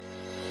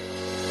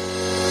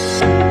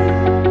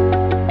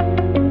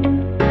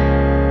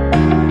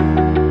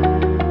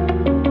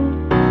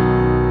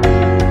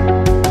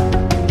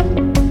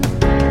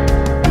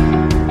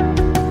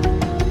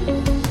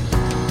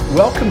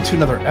Welcome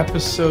to another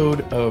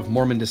episode of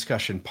Mormon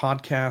Discussion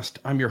Podcast.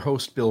 I'm your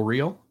host, Bill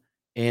Reel,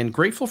 and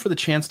grateful for the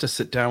chance to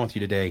sit down with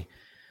you today.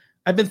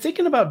 I've been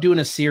thinking about doing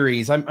a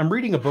series. I'm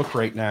reading a book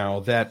right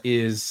now that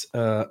is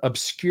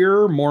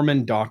Obscure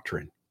Mormon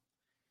Doctrine,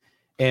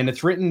 and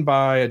it's written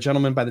by a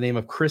gentleman by the name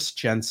of Chris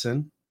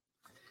Jensen,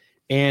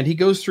 and he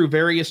goes through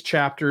various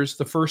chapters.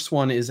 The first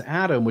one is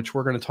Adam, which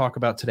we're going to talk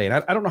about today,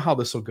 and I don't know how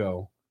this will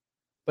go,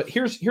 but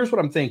here's what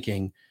I'm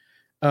thinking.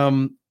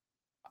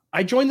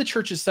 I joined the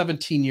church at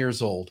 17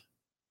 years old,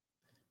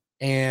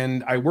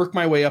 and I worked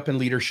my way up in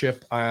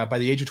leadership. By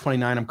the age of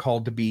 29, I'm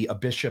called to be a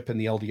bishop in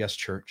the LDS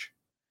church.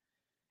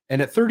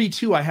 And at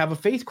 32, I have a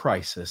faith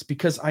crisis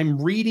because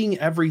I'm reading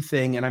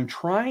everything and I'm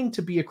trying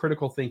to be a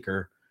critical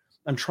thinker.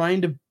 I'm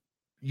trying to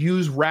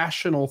use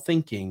rational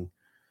thinking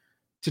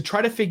to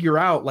try to figure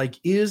out, like,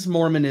 is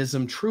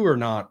Mormonism true or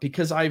not?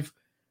 Because I've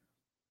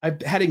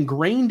had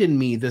ingrained in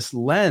me this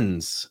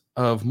lens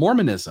of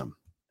Mormonism.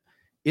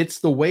 It's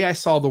the way I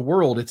saw the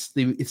world. It's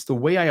the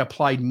way I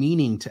applied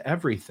meaning to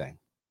everything.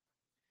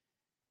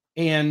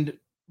 And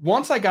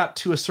once I got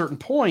to a certain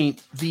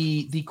point,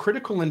 the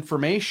critical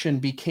information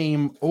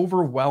became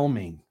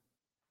overwhelming.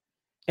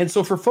 And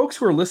so for folks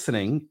who are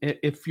listening,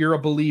 if you're a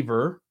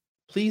believer,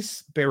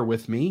 please bear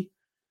with me.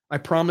 I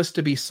promise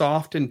to be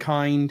soft and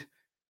kind,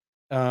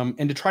 and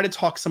to try to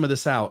talk some of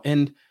this out.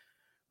 And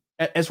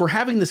as we're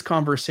having this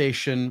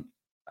conversation,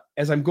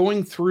 as I'm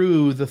going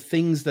through the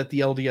things that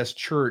the LDS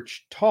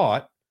Church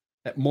taught,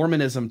 that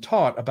Mormonism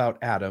taught about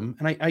Adam,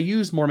 and I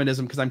use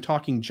Mormonism because I'm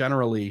talking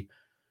generally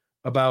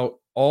about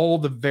all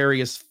the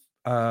various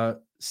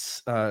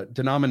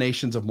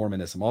denominations of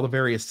Mormonism, all the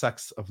various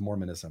sects of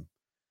Mormonism.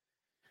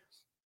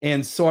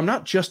 And so I'm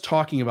not just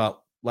talking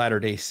about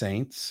Latter-day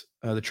Saints,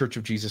 the Church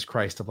of Jesus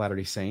Christ of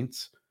Latter-day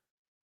Saints.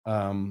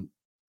 I'm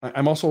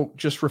also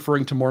just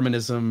referring to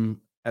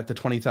Mormonism at the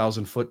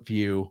 20,000-foot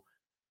view,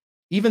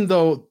 even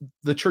though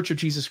the Church of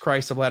Jesus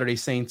Christ of Latter-day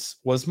Saints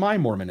was my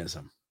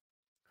Mormonism.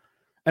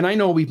 And I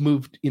know we've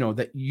moved,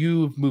 that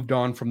you've moved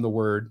on from the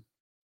word.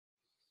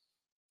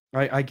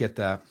 I get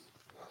that.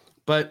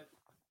 But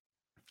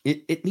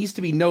it needs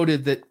to be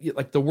noted that,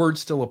 like, the word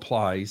still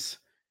applies.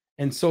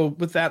 And so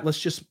with that,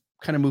 let's just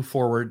kind of move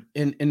forward.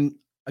 And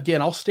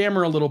again, I'll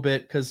stammer a little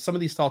bit because some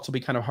of these thoughts will be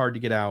kind of hard to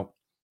get out.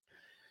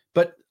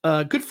 But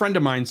a good friend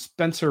of mine,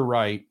 Spencer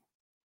Wright,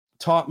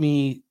 taught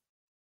me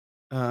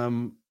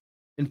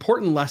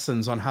important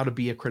lessons on how to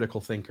be a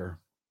critical thinker.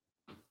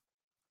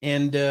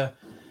 And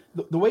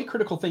the way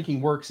critical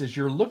thinking works is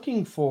you're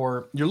looking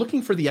for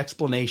the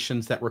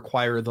explanations that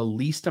require the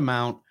least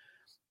amount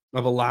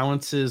of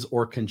allowances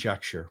or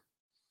conjecture.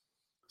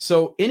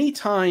 So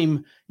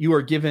anytime you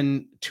are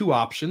given 2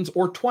 options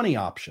or 20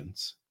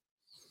 options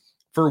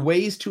for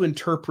ways to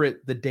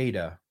interpret the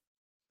data,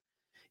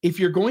 if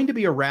you're going to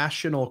be a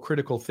rational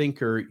critical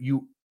thinker,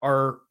 you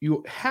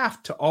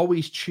have to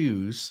always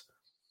choose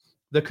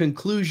the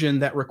conclusion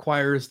that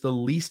requires the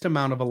least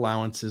amount of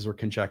allowances or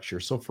conjecture.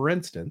 So for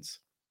instance,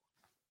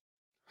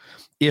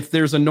 if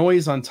there's a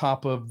noise on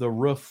top of the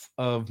roof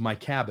of my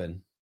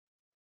cabin,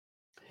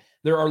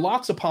 there are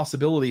lots of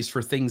possibilities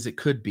for things it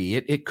could be.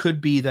 It could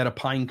be that a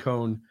pine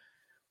cone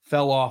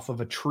fell off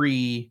of a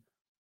tree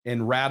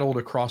and rattled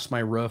across my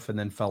roof and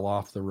then fell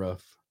off the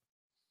roof.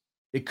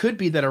 It could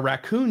be that a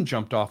raccoon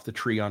jumped off the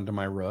tree onto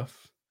my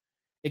roof.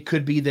 It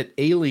could be that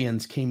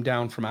aliens came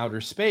down from outer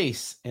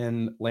space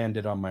and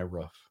landed on my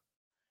roof.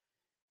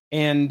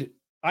 And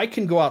I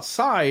can go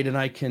outside and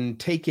I can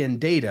take in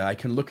data. I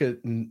can look at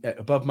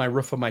above my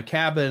roof of my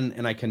cabin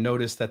and I can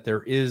notice that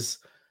there is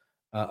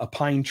a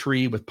pine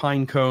tree with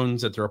pine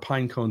cones, that there are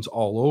pine cones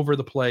all over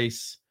the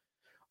place.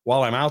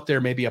 While I'm out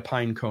there, maybe a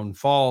pine cone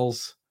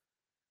falls.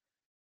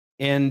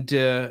 And,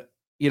 and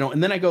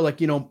then I go, like,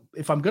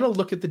 if I'm going to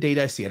look at the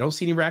data I see, I don't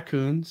see any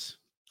raccoons.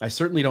 I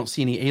certainly don't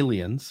see any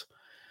aliens.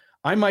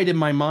 I might in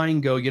my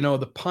mind go,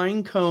 the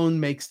pine cone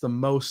makes the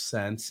most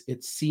sense.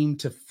 It seemed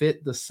to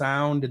fit the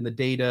sound and the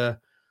data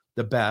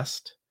the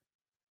best.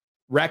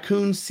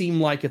 Raccoons seem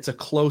like it's a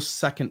close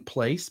second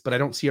place, but I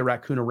don't see a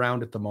raccoon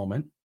around at the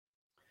moment.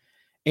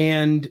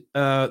 And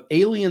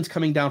aliens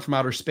coming down from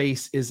outer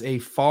space is a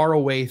far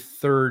away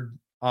third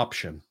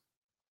option.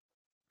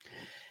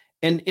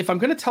 And if I'm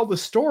going to tell the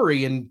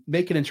story and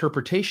make an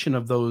interpretation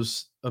of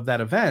that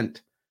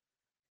event,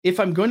 if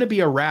I'm going to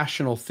be a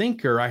rational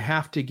thinker, I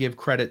have to give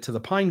credit to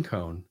the pine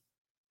cone.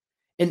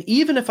 And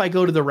even if I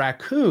go to the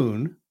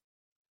raccoon,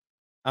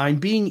 I'm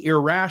being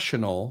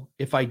irrational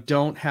if I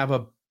don't have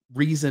a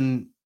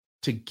reason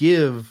to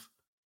give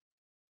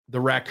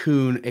the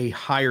raccoon a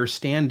higher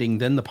standing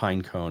than the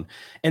pine cone.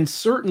 And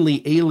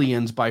certainly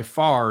aliens by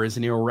far is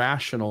an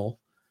irrational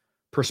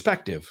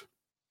perspective.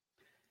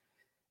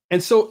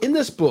 And so in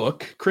this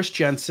book, Chris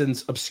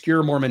Jensen's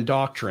Obscure Mormon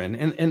Doctrine,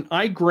 and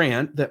I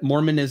grant that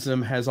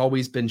Mormonism has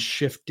always been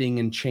shifting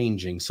and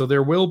changing. So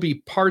there will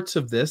be parts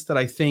of this that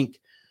I think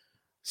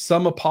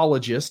some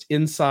apologists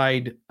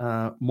inside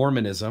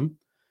Mormonism,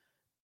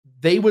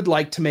 they would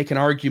like to make an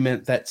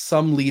argument that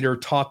some leader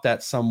taught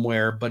that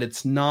somewhere, but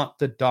it's not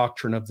the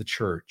doctrine of the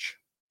church.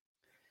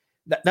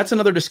 That's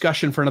another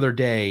discussion for another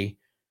day.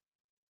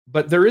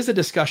 But there is a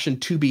discussion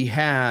to be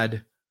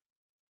had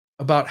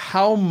about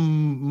how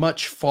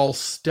much false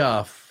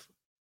stuff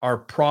are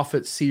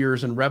prophets,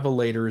 seers, and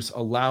revelators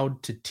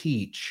allowed to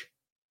teach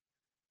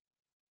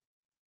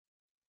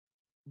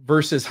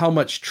versus how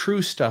much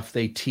true stuff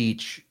they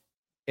teach,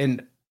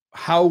 and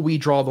how we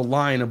draw the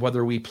line of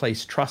whether we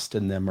place trust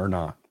in them or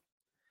not.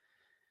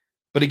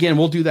 But again,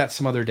 we'll do that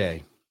some other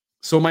day.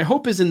 So my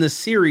hope is in this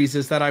series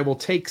is that I will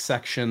take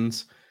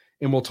sections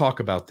and we'll talk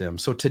about them.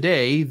 So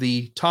today,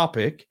 the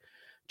topic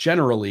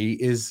generally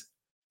is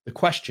the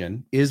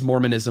question, is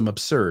Mormonism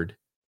absurd?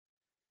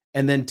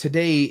 And then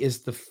today is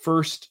the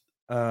first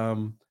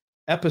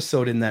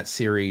episode in that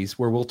series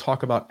where we'll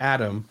talk about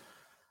Adam,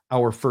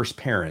 our first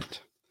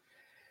parent.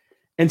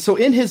 And so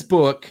in his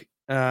book,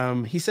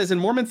 he says, in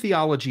Mormon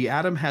theology,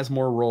 Adam has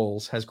more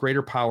roles, has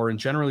greater power, and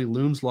generally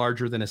looms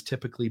larger than is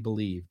typically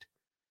believed.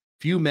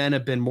 Few men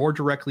have been more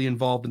directly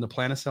involved in the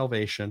plan of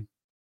salvation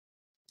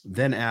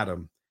than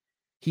Adam.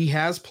 He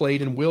has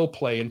played and will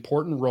play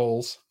important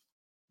roles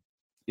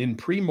in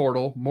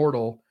premortal,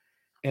 mortal,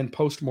 and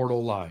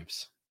postmortal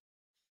lives.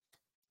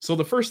 So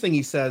the first thing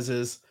he says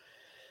is,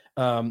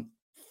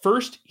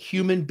 first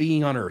human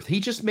being on earth. He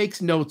just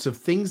makes notes of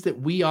things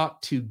that we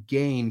ought to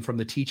gain from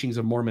the teachings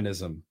of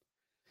Mormonism.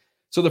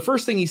 So the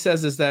first thing he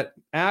says is that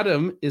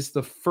Adam is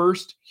the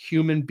first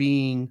human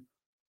being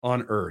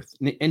on earth.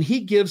 And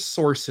he gives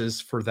sources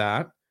for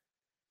that.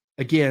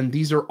 Again,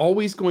 these are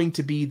always going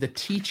to be the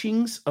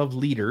teachings of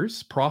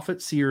leaders,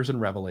 prophets, seers, and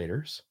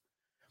revelators,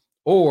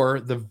 or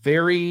the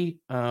very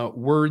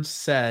words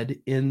said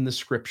in the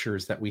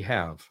scriptures that we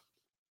have.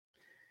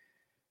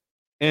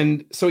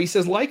 And so he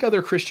says, like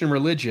other Christian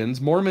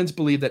religions, Mormons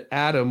believe that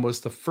Adam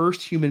was the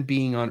first human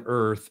being on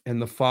earth and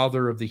the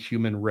father of the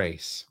human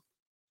race.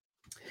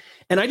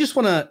 And I just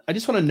want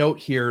to note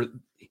here,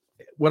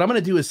 what I'm going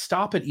to do is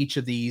stop at each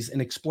of these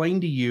and explain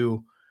to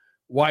you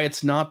why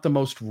it's not the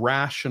most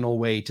rational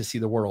way to see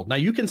the world. Now,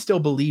 you can still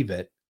believe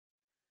it,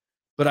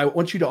 but I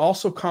want you to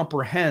also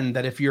comprehend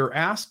that if you're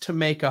asked to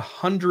make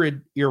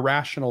 100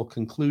 irrational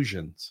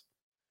conclusions,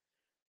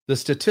 the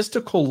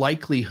statistical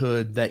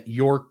likelihood that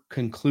your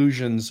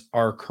conclusions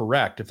are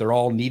correct, if they're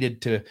all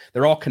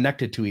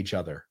connected to each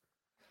other.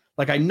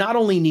 Like, I not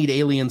only need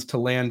aliens to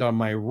land on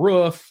my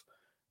roof,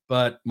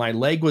 but my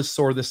leg was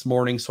sore this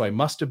morning, so I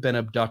must have been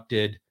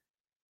abducted.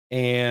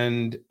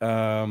 And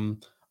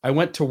I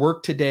went to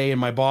work today and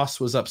my boss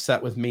was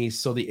upset with me,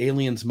 so the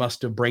aliens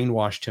must have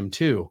brainwashed him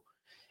too.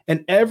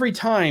 And every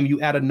time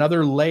you add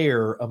another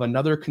layer of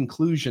another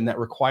conclusion that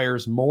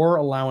requires more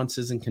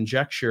allowances and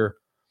conjecture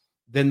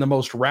than the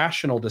most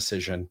rational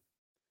decision,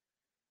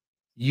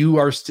 you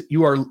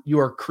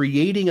are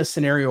creating a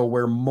scenario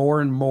where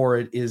more and more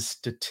it is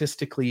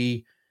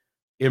statistically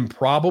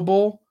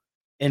improbable,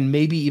 and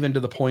maybe even to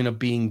the point of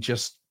being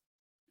just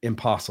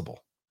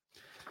impossible.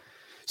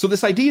 So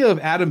this idea of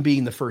Adam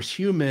being the first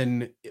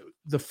human,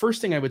 the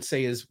first thing I would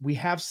say is we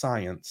have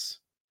science,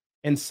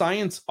 and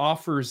science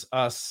offers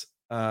us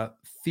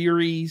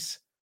theories,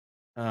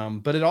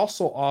 but it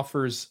also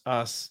offers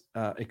us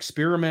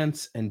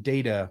experiments and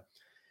data.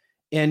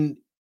 And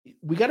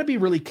we got to be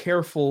really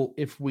careful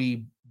if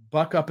we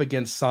buck up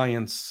against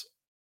science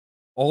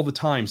all the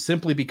time,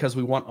 simply because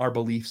we want our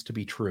beliefs to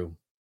be true.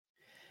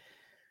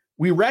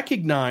 We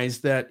recognize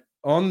that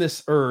on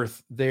this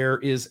earth, there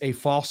is a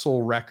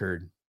fossil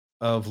record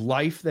of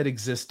life that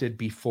existed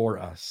before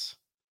us.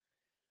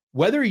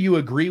 Whether you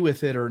agree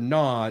with it or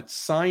not,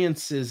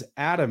 science is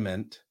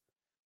adamant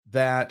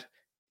that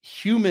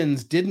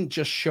humans didn't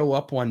just show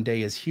up one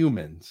day as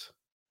humans.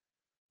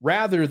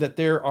 Rather, that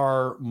there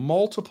are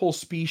multiple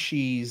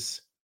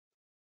species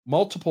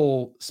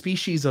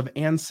of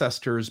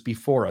ancestors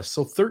before us.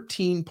 So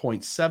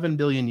 13.7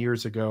 billion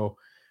years ago,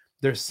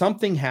 there's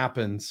something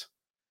happens.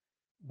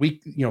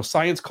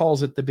 Science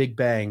calls it the Big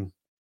Bang,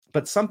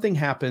 but something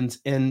happens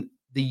and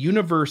the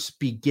universe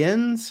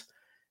begins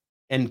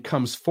and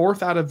comes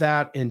forth out of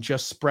that and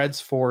just spreads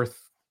forth,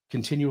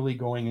 continually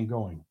going and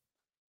going.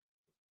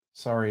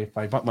 Sorry if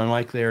I bumped my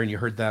mic there and you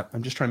heard that.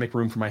 I'm just trying to make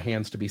room for my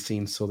hands to be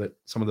seen so that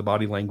some of the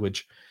body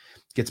language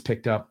gets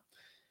picked up.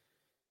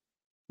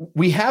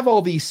 We have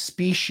all these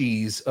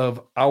species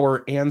of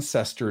our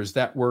ancestors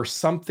that were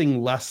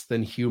something less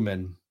than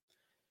human.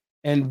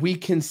 And we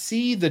can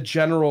see the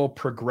general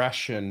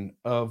progression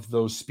of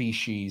those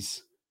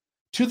species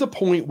to the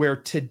point where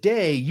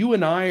today you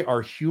and I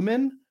are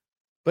human,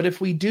 but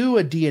if we do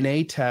a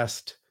DNA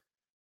test,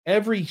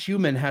 every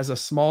human has a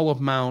small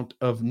amount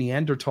of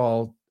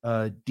Neanderthal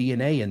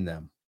DNA in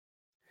them.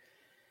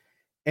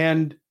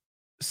 And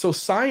so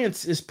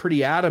science is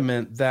pretty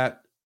adamant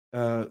that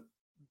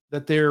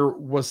there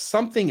was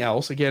something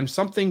else, again,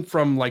 something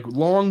from like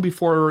long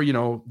before,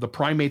 the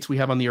primates we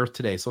have on the earth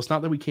today. So it's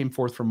not that we came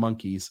forth from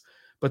monkeys,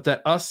 but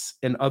that us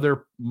and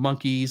other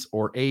monkeys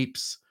or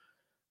apes,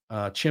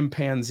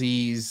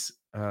 chimpanzees,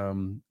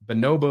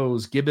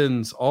 bonobos,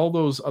 gibbons, all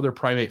those other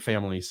primate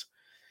families,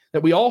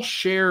 that we all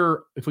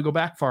share, if we go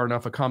back far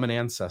enough, a common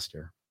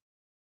ancestor.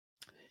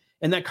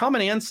 And that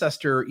common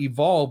ancestor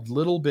evolved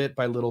little bit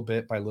by little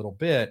bit by little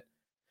bit.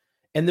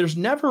 And there's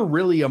never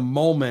really a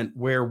moment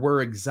where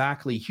we're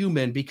exactly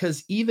human,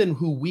 because even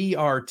who we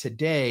are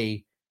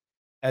today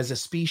as a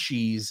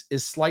species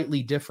is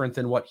slightly different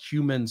than what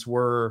humans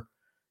were,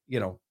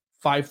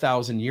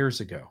 5,000 years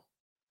ago.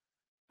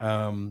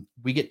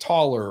 We get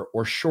taller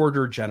or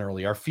shorter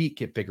generally. Our feet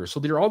get bigger. So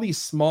there are all these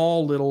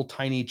small, little,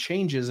 tiny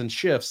changes and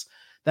shifts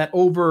that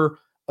over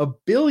a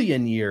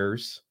billion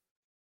years,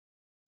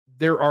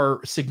 there are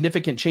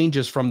significant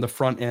changes from the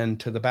front end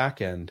to the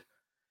back end.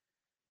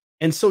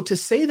 And so to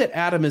say that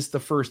Adam is the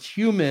first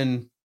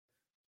human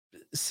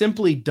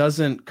simply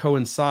doesn't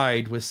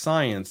coincide with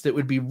science. It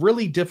would be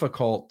really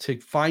difficult to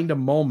find a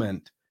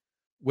moment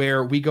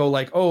where we go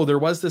like, oh, there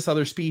was this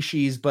other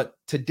species, but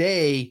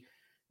today,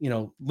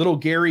 little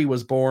Gary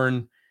was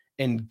born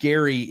and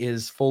Gary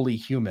is fully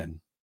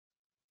human.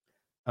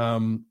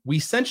 We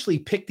essentially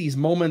pick these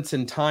moments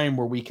in time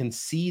where we can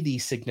see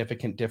these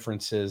significant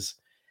differences,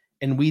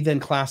 and we then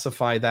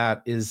classify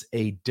that as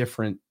a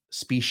different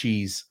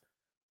species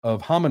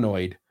of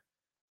hominoid,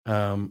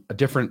 a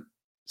different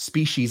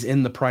species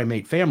in the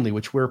primate family,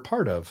 which we're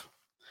part of.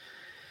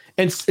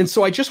 And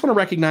so I just want to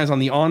recognize on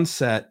the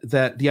onset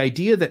that the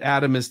idea that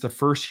Adam is the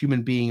first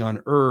human being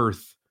on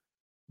Earth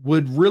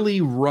would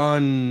really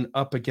run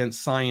up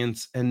against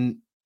science and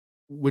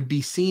would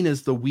be seen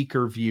as the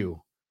weaker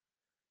view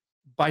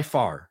by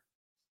far.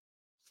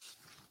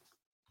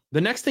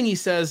 The next thing he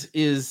says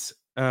is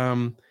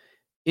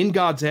in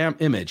God's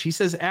image. He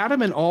says,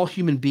 Adam and all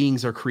human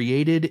beings are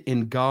created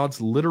in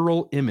God's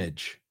literal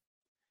image.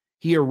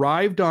 He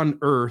arrived on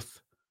Earth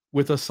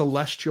with a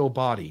celestial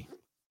body.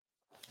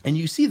 And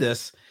you see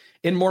this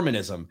in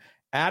Mormonism.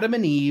 Adam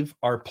and Eve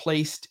are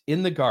placed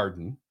in the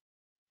garden,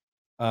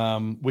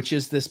 which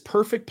is this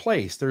perfect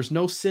place. There's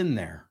no sin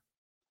there.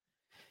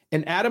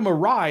 And Adam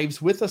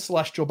arrives with a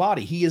celestial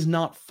body. He is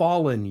not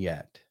fallen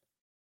yet.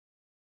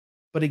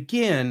 But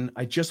again,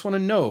 I just want to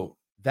note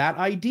that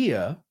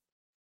idea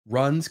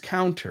runs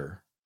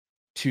counter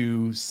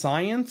to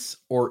science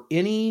or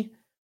any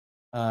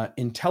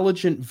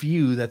intelligent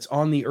view that's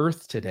on the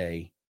earth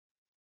today.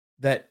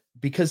 That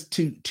because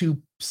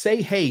to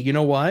say, hey, you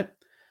know what?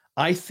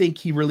 I think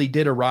he really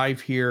did arrive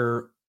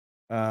here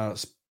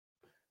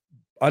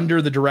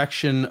under the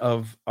direction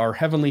of our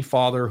Heavenly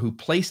Father, who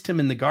placed him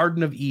in the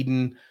Garden of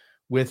Eden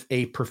with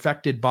a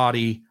perfected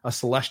body, a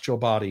celestial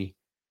body.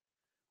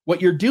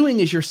 What you're doing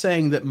is you're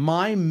saying that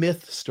my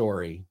myth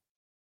story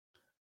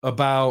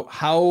about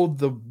how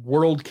the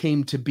world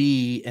came to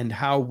be and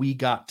how we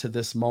got to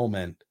this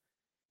moment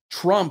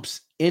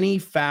trumps any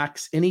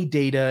facts, any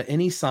data,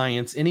 any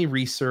science, any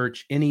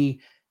research, any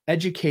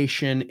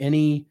education,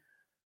 any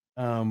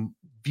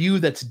view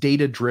that's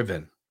data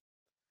driven.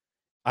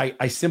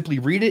 I simply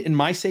read it in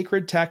my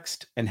sacred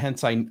text, and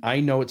hence I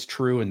know it's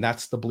true, and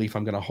that's the belief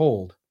I'm going to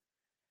hold.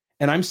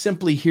 And I'm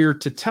simply here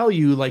to tell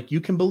you, like,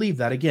 you can believe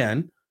that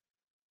again,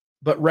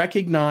 but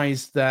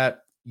recognize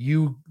that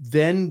you're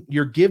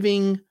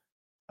giving,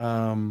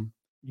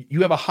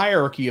 you have a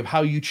hierarchy of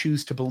how you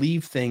choose to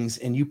believe things,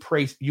 and you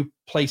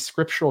place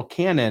scriptural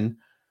canon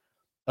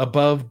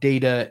above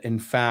data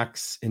and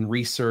facts and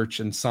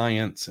research and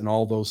science and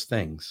all those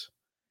things.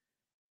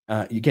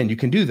 Again, you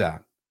can do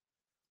that.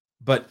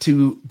 But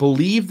to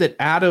believe that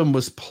Adam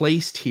was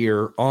placed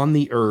here on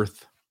the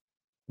earth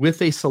with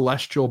a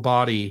celestial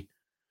body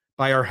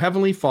by our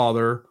Heavenly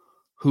Father,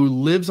 who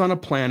lives on a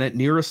planet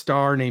near a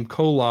star named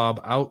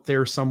Kolob out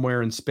there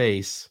somewhere in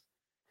space,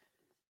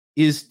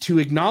 is to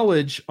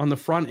acknowledge on the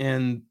front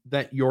end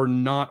that you're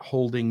not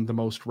holding the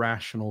most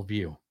rational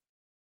view.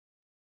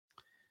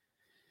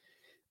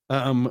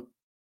 The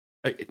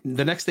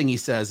next thing he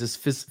says is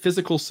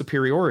physical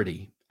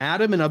superiority.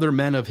 Adam and other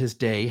men of his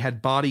day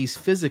had bodies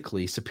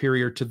physically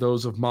superior to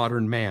those of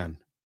modern man.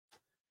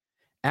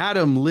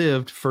 Adam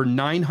lived for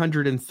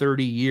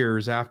 930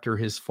 years after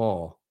his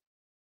fall.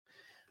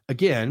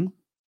 Again,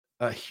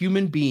 a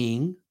human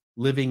being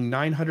living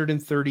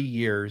 930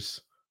 years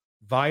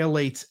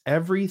violates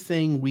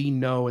everything we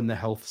know in the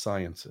health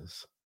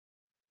sciences.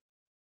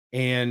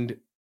 And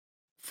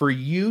for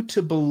you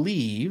to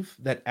believe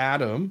that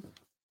Adam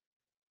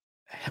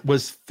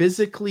was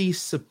physically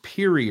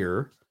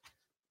superior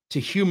to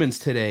humans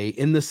today,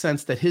 in the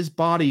sense that his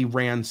body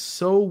ran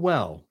so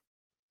well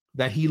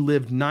that he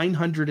lived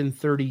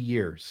 930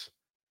 years,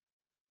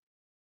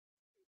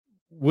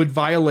 would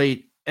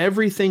violate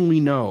everything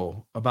we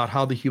know about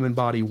how the human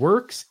body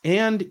works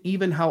and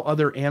even how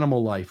other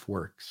animal life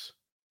works.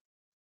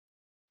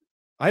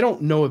 I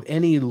don't know of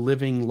any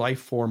living life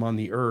form on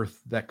the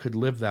earth that could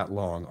live that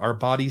long. Our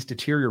bodies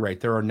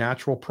deteriorate. There are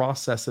natural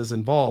processes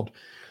involved.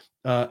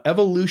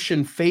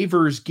 Evolution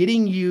favors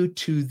getting you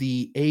to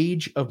the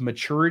age of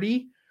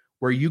maturity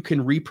where you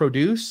can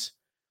reproduce.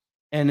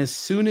 And as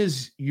soon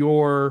as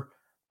your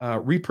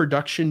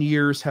reproduction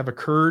years have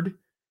occurred,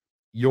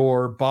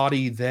 your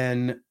body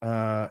then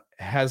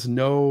has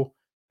no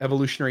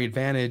evolutionary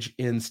advantage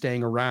in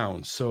staying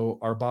around. So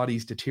our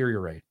bodies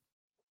deteriorate.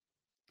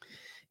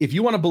 If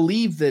you want to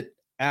believe that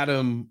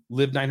Adam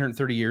lived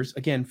 930 years,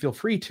 again, feel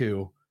free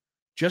to.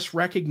 Just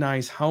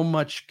recognize how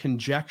much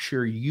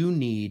conjecture you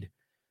need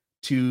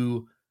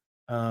to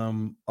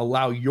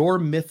allow your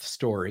myth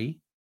story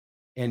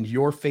and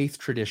your faith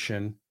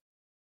tradition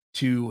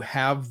to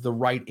have the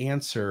right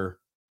answer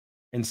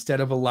instead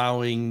of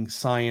allowing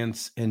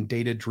science and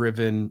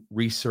data-driven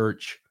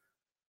research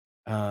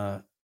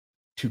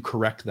to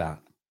correct that.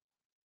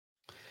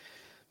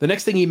 The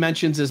next thing he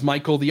mentions is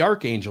Michael the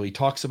Archangel. He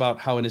talks about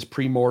how in his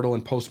premortal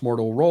and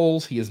postmortal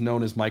roles, he is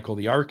known as Michael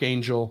the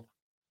Archangel.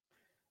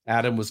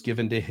 Adam was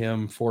given to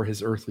him for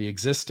his earthly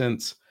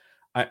existence.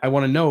 I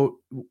want to note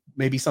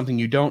maybe something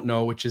you don't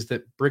know, which is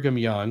that Brigham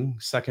Young,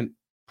 second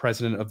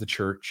president of the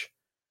church,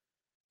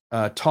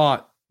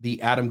 taught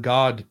the Adam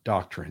God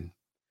doctrine.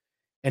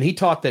 And he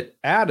taught that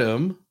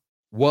Adam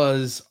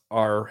was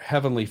our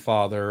heavenly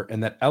father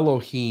and that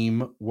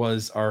Elohim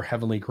was our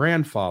heavenly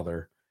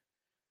grandfather.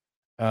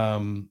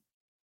 Brigham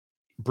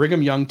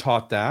Young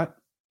taught that.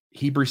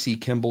 Heber C.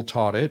 Kimball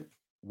taught it.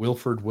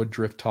 Wilford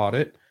Woodruff taught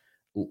it.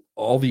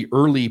 All the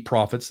early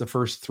prophets, the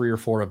first 3 or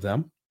 4 of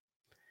them.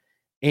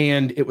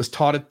 And it was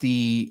taught at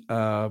the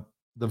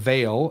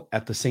Veil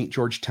at the St.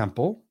 George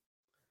Temple.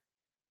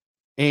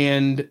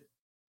 And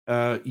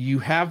you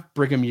have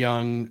Brigham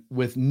Young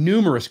with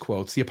numerous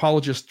quotes. The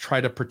apologists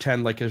try to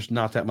pretend like there's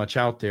not that much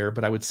out there,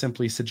 but I would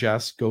simply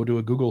suggest go to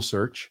a Google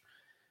search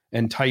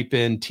and type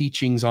in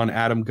teachings on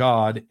Adam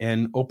God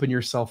and open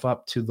yourself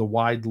up to the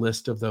wide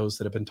list of those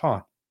that have been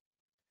taught.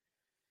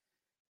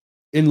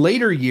 In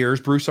later years,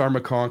 Bruce R.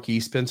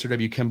 McConkie, Spencer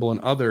W. Kimball, and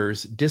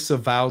others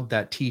disavowed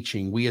that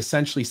teaching. We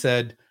essentially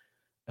said,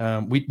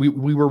 we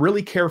were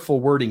really careful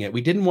wording it.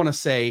 We didn't want to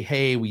say,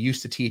 hey, we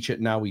used to teach it,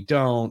 now we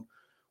don't.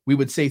 We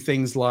would say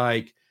things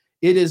like,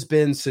 it has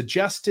been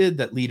suggested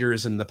that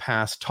leaders in the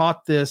past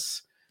taught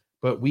this,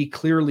 but we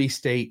clearly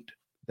state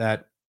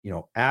that,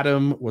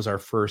 Adam was our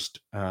first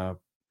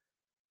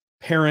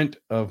parent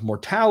of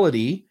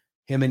mortality.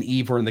 Him and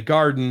Eve were in the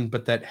garden,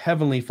 but that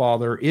Heavenly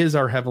Father is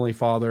our Heavenly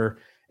Father,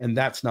 and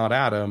that's not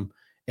Adam.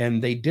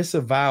 And they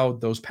disavowed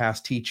those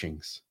past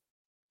teachings.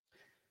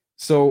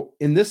 So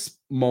in this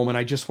moment,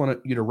 I just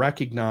want you to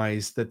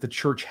recognize that the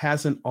church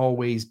hasn't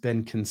always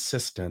been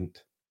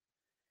consistent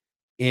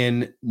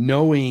in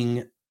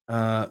knowing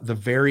the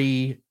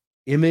very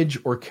image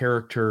or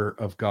character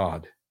of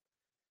God.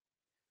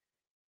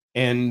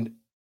 And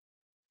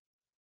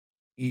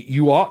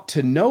you ought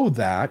to know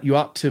that. You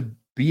ought to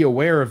be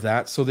aware of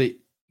that so that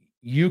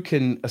you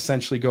can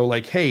essentially go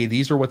like, hey,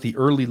 these are what the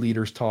early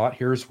leaders taught.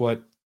 Here's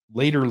what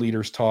later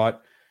leaders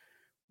taught.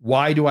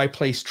 Why do I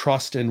place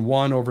trust in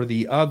one over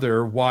the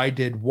other? Why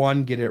did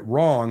one get it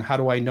wrong? How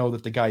do I know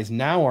that the guys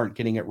now aren't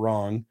getting it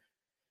wrong?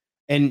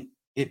 And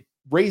it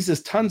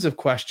raises tons of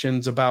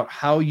questions about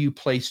how you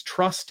place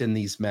trust in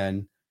these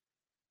men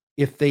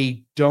if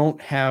they don't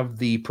have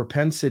the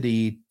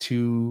propensity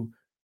to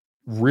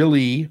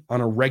really, on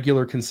a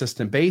regular,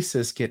 consistent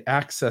basis, get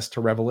access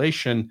to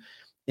revelation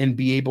and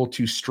be able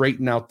to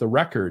straighten out the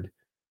record.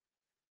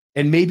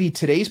 And maybe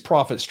today's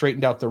prophet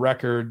straightened out the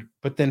record,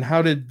 but then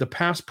how did the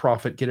past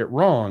prophet get it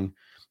wrong?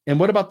 And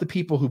what about the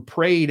people who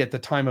prayed at the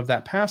time of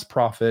that past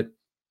prophet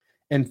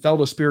and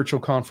felt a spiritual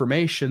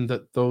confirmation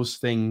that those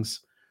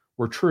things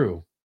were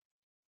true?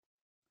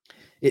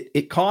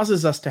 It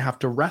causes us to have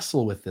to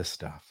wrestle with this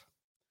stuff.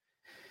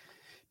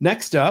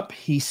 Next up,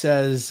 he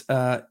says,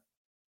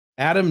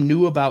 Adam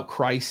knew about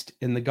Christ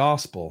in the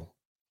gospel.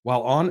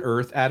 While on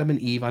earth, Adam and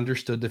Eve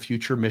understood the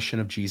future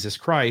mission of Jesus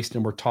Christ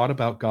and were taught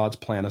about God's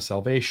plan of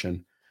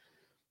salvation.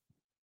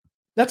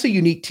 That's a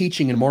unique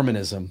teaching in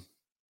Mormonism.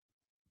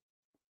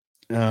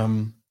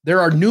 There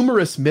are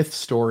numerous myth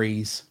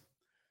stories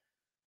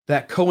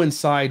that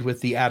coincide with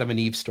the Adam and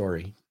Eve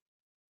story.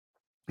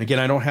 Again,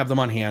 I don't have them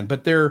on hand,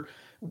 but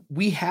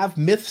we have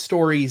myth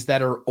stories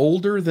that are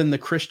older than the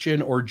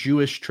Christian or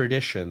Jewish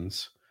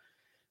traditions.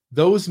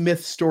 Those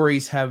myth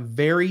stories have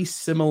very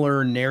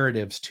similar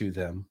narratives to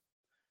them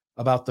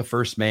about the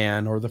first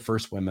man or the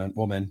first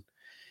woman.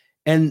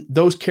 And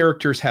those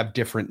characters have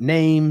different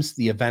names.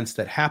 The events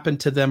that happen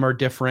to them are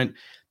different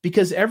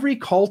because every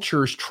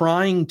culture is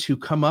trying to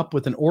come up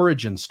with an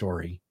origin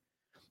story.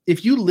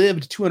 If you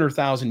lived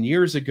 200,000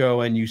 years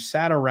ago and you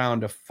sat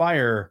around a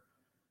fire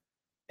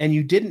and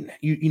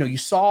you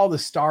saw the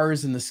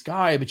stars in the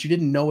sky, but you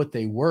didn't know what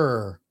they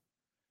were,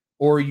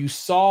 or you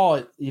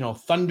saw,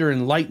 thunder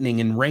and lightning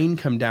and rain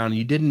come down and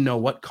you didn't know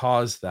what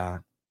caused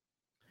that,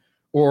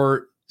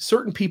 or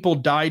certain people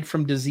died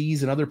from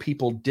disease and other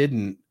people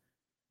didn't,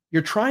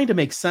 you're trying to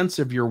make sense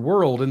of your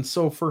world. And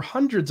so for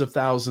hundreds of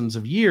thousands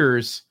of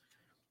years,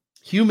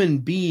 human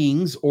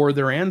beings or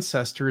their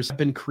ancestors have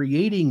been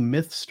creating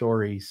myth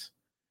stories,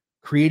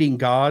 creating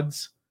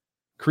gods,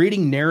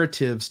 creating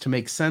narratives to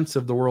make sense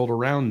of the world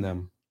around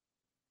them.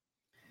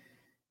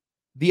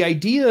 The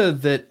idea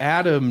that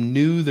Adam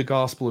knew the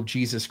gospel of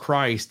Jesus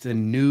Christ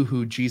and knew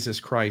who Jesus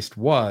Christ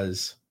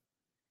was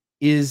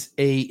is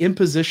an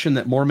imposition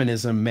that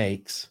Mormonism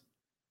makes.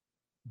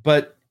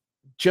 But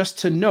just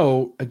to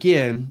note,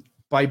 again,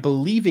 by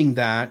believing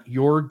that,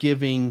 you're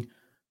giving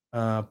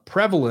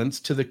prevalence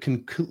to the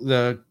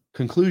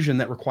conclusion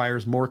that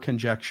requires more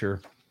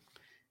conjecture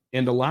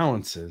and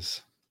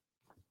allowances.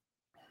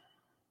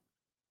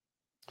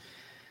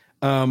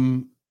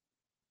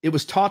 it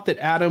was taught that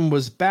Adam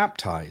was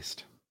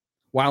baptized.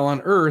 While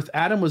on earth,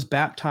 Adam was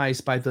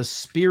baptized by the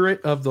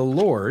Spirit of the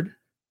Lord.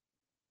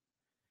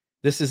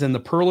 This is in the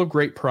Pearl of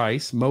Great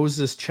Price,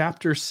 Moses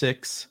chapter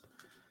 6,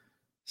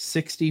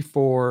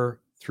 64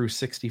 through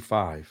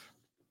 65.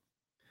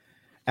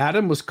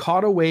 Adam was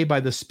caught away by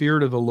the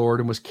Spirit of the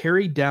Lord and was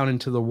carried down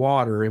into the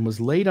water and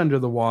was laid under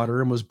the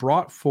water and was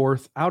brought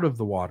forth out of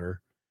the water.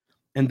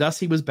 And thus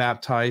he was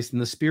baptized,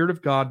 and the Spirit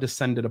of God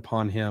descended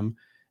upon him.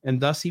 And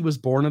thus he was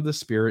born of the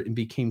Spirit and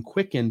became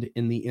quickened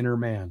in the inner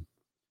man.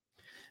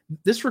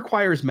 This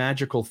requires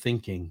magical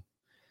thinking.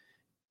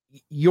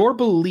 Your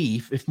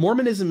belief, if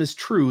Mormonism is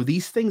true,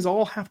 these things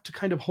all have to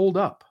kind of hold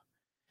up.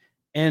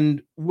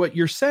 And what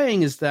you're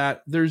saying is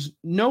that there's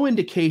no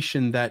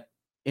indication that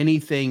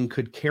anything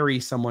could carry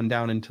someone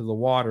down into the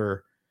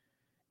water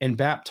and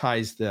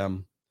baptize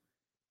them.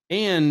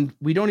 And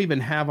we don't even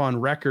have on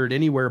record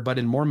anywhere but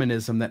in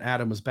Mormonism that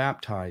Adam was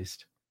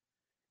baptized.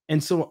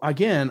 And so,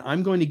 again,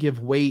 I'm going to give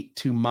weight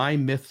to my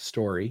myth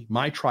story,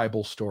 my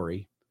tribal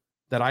story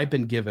that I've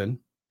been given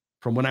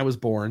from when I was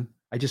born.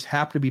 I just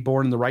happen to be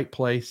born in the right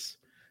place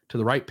to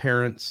the right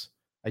parents.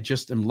 I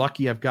just am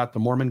lucky I've got the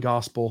Mormon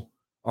gospel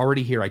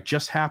already here. I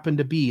just happen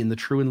to be in the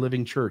true and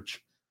living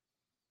church.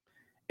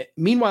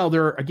 Meanwhile,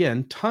 there are,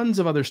 again, tons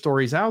of other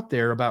stories out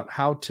there about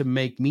how to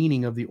make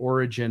meaning of the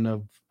origin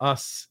of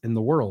us in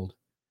the world.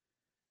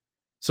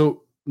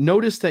 So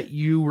notice that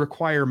you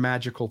require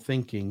magical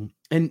thinking,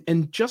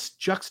 and just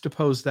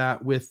juxtapose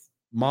that with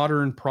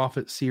modern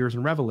prophets, seers,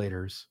 and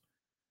revelators.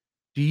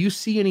 Do you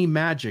see any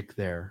magic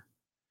there?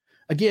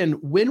 Again,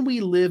 when we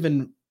live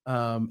in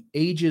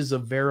ages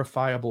of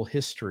verifiable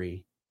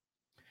history,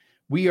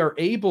 we are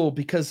able,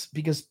 because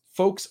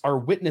folks are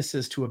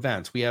witnesses to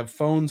events. We have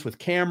phones with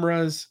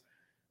cameras.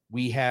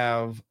 We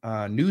have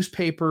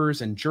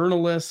newspapers and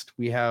journalists.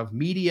 We have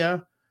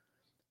media.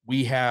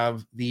 We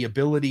have the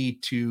ability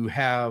to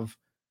have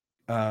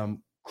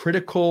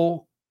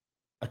critical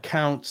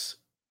accounts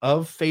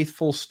of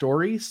faithful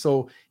stories.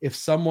 So if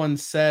someone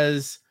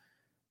says,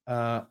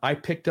 I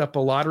picked up a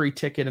lottery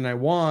ticket and I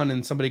won,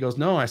 and somebody goes,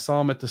 no, I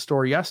saw him at the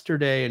store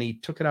yesterday and he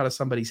took it out of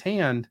somebody's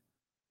hand.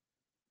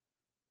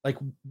 Like,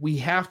 we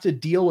have to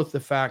deal with the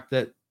fact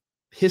that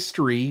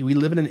history, we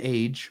live in an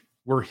age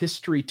where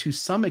history to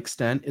some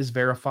extent is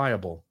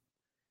verifiable.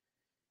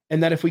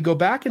 And that if we go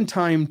back in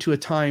time to a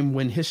time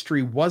when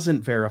history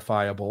wasn't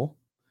verifiable,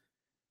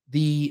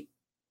 the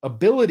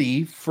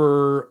ability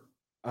for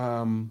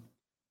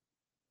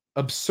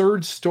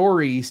absurd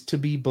stories to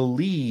be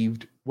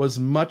believed was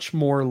much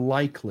more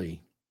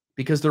likely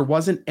because there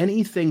wasn't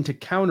anything to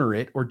counter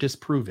it or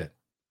disprove it.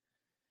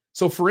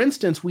 So, for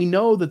instance, we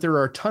know that there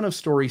are a ton of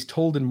stories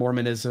told in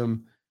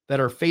Mormonism that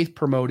are faith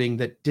promoting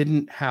that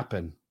didn't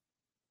happen.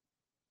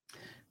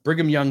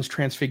 Brigham Young's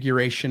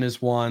Transfiguration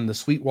is one. The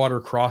Sweetwater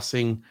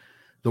Crossing,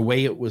 the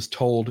way it was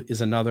told,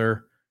 is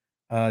another.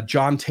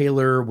 John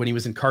Taylor, when he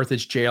was in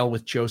Carthage jail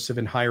with Joseph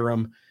and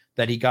Hiram,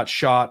 that he got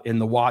shot and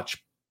the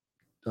watch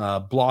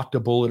blocked a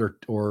bullet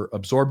or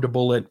absorbed a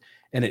bullet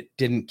and it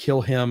didn't kill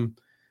him.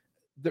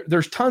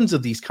 There's tons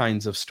of these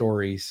kinds of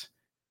stories.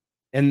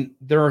 And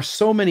there are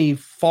so many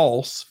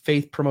false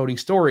faith-promoting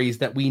stories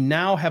that we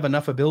now have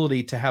enough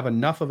ability to have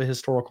enough of a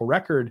historical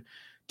record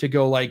to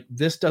go like,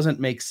 this doesn't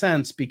make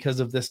sense because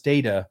of this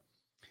data.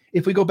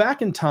 If we go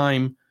back in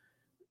time,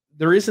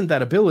 there isn't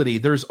that ability.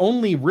 There's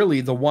only really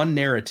the one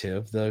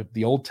narrative,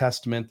 the Old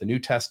Testament, the New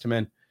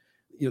Testament.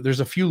 You know, there's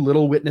a few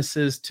little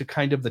witnesses to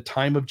kind of the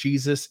time of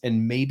Jesus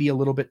and maybe a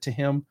little bit to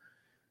him,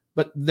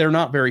 but they're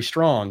not very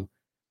strong.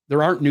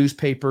 There aren't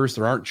newspapers,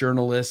 there aren't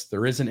journalists,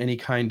 there isn't any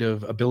kind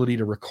of ability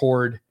to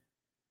record.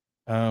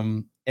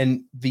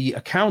 And the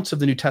accounts of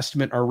the New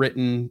Testament are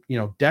written,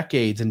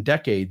 decades and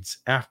decades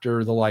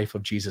after the life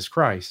of Jesus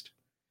Christ.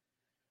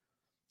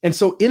 And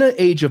so in an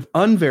age of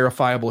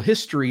unverifiable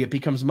history, it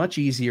becomes much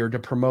easier to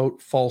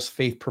promote false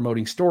faith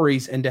promoting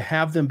stories and to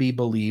have them be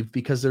believed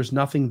because there's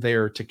nothing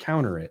there to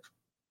counter it.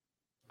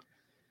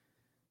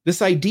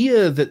 This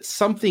idea that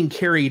something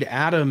carried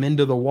Adam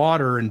into the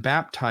water and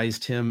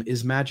baptized him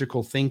is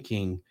magical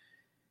thinking.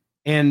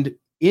 And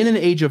in an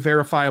age of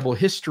verifiable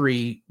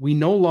history, we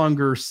no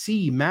longer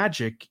see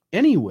magic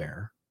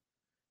anywhere.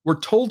 We're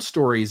told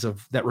stories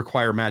that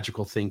require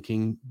magical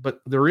thinking,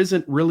 but there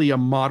isn't really a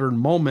modern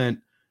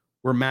moment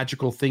where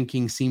magical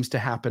thinking seems to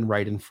happen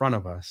right in front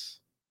of us.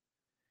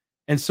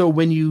 And so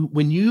when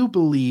you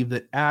believe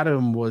that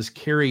Adam was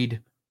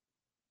carried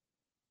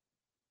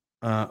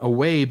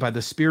away by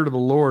the Spirit of the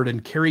Lord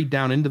and carried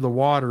down into the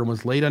water and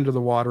was laid under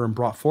the water and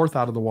brought forth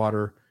out of the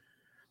water,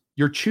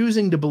 you're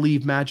choosing to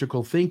believe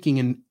magical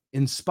thinking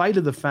in spite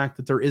of the fact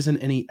that there isn't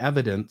any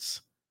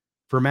evidence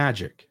for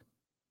magic.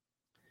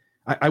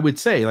 I would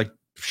say, like,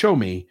 show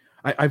me.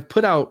 I've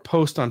put out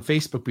posts on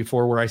Facebook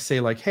before where I say,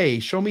 like, hey,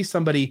 show me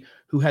somebody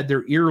who had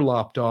their ear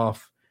lopped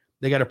off.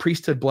 They got a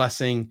priesthood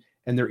blessing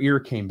and their ear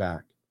came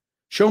back.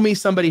 Show me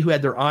somebody who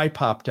had their eye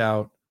popped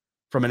out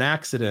from an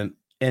accident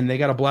and they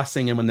got a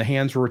blessing, and when the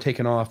hands were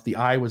taken off, the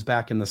eye was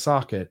back in the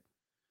socket.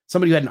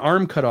 Somebody who had an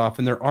arm cut off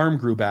and their arm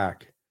grew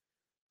back.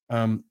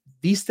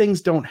 these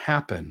things don't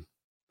happen.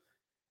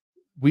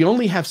 We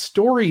only have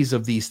stories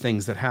of these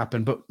things that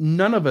happen, but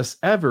none of us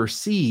ever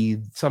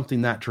see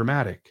something that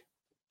dramatic.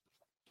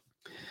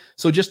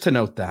 So just to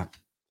note that.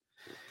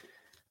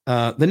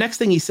 The next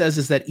thing he says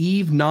is that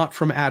Eve not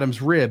from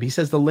Adam's rib. He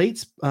says the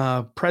late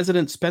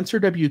President Spencer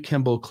W.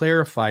 Kimball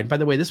clarified, by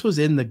the way, this was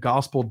in the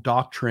Gospel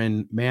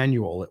Doctrine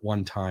Manual at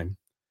one time.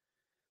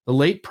 The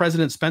late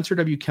President Spencer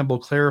W. Kimball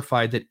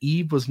clarified that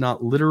Eve was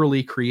not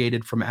literally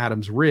created from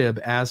Adam's rib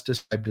as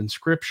described in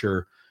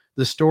Scripture.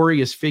 The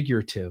story is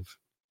figurative.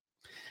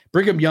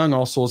 Brigham Young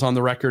also is on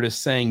the record as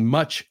saying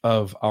much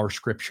of our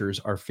scriptures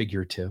are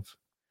figurative.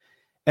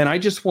 And I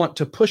just want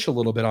to push a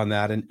little bit on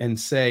that and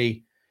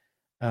say,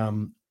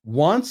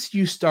 once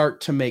you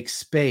start to make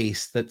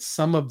space that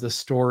some of the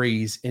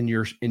stories in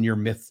your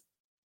myth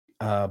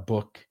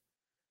book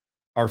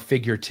are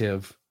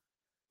figurative,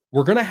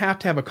 we're going to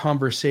have a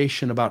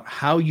conversation about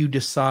how you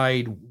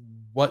decide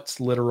what's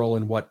literal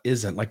and what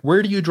isn't. Like,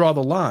 where do you draw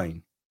the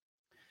line?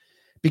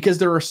 Because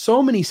there are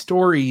so many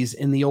stories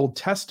in the Old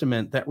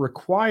Testament that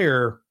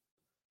require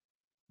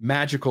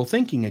magical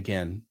thinking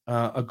again.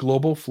 A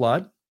global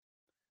flood.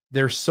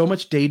 There's so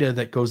much data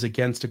that goes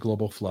against a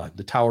global flood.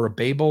 The Tower of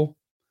Babel.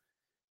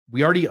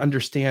 We already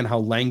understand how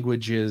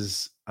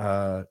languages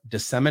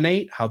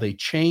disseminate, how they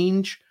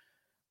change,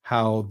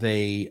 how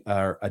they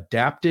are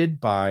adapted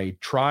by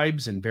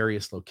tribes in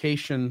various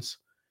locations.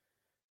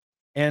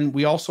 And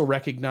we also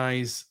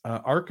recognize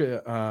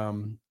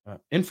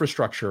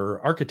infrastructure,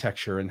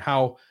 architecture, and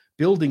how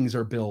buildings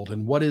are built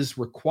and what is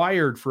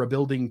required for a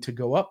building to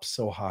go up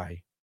so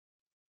high.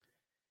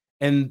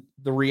 And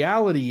the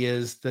reality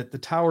is that the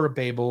Tower of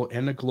Babel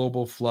and a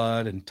global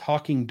flood and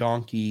talking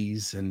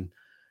donkeys and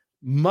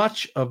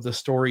much of the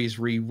stories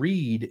we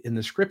read in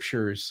the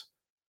scriptures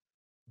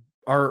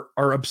are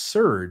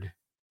absurd,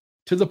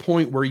 to the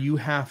point where you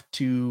have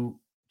to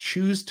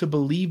choose to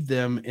believe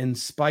them in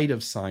spite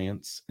of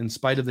science, in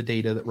spite of the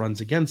data that runs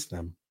against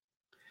them.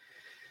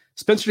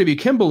 Spencer W.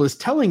 Kimball is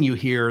telling you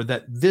here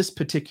that this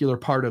particular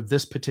part of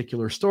this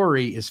particular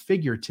story is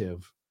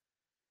figurative.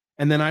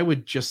 And then I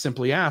would just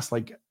simply ask,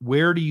 like,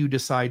 where do you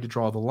decide to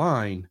draw the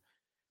line?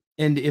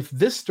 And if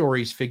this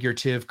story is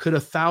figurative, could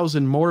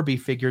 1,000 more be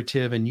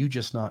figurative and you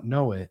just not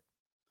know it?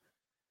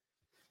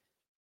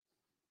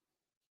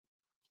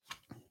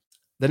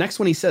 The next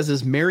one he says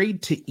is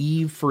married to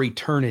Eve for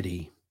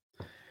eternity.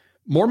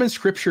 Mormon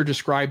scripture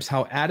describes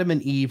how Adam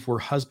and Eve were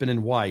husband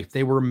and wife.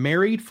 They were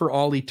married for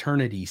all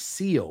eternity,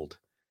 sealed.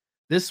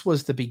 This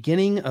was the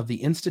beginning of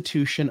the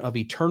institution of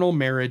eternal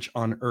marriage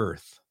on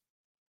earth.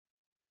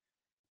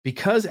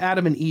 Because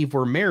Adam and Eve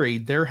were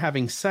married, their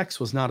having sex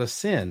was not a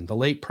sin. The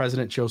late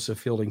President Joseph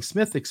Fielding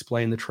Smith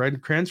explained the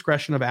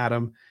transgression of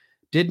Adam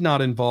did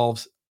not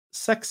involve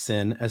sex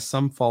sin, as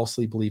some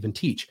falsely believe and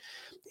teach.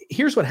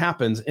 Here's what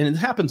happens, and it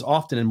happens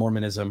often in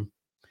Mormonism.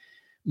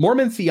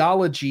 Mormon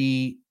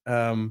theology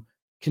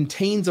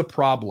contains a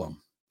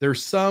problem.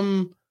 There's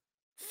some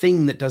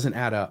thing that doesn't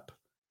add up.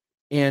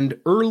 And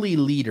early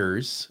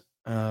leaders,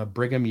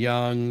 Brigham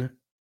Young,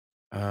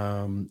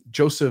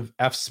 Joseph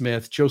F.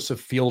 Smith,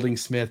 Joseph Fielding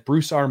Smith,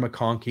 Bruce R.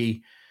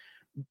 McConkie,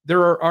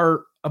 there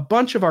are a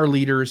bunch of our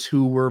leaders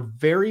who were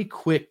very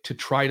quick to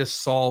try to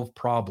solve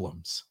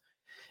problems.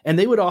 And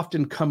they would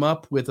often come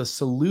up with a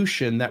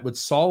solution that would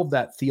solve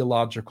that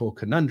theological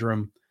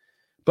conundrum,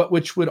 but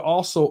which would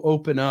also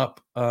open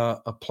up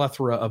a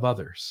plethora of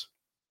others.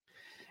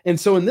 And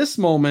so in this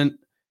moment,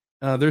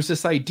 there's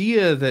this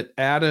idea that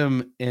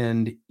Adam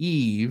and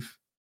Eve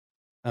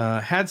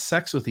had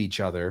sex with each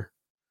other.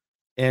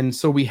 And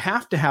so we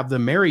have to have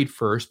them married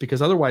first,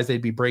 because otherwise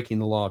they'd be breaking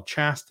the law of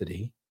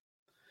chastity.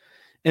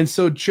 And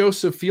so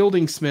Joseph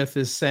Fielding Smith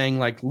is saying,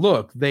 like,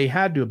 look, they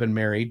had to have been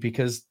married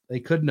because they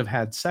couldn't have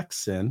had sex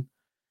sin.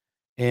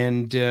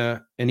 And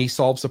he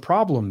solves the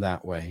problem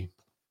that way.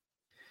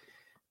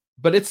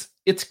 But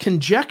it's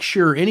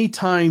conjecture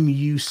anytime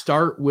you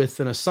start with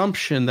an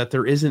assumption that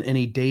there isn't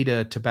any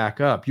data to back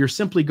up. You're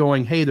simply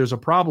going, hey, there's a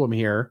problem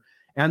here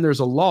and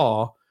there's a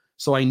law.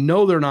 So I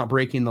know they're not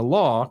breaking the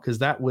law because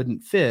that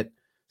wouldn't fit.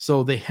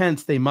 So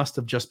hence they must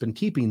have just been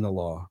keeping the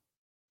law.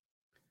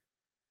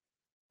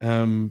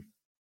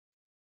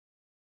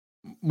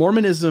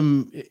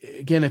 Mormonism,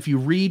 again, if you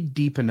read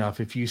deep enough,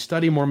 if you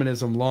study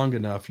Mormonism long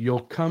enough, you'll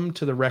come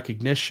to the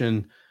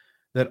recognition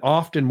that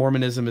often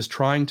Mormonism is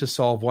trying to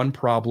solve one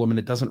problem and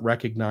it doesn't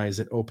recognize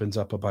it opens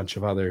up a bunch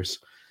of others.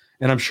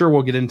 And I'm sure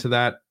we'll get into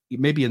that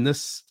maybe in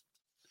this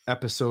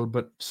episode,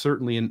 but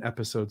certainly in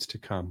episodes to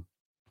come.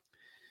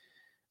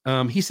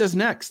 He says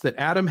next that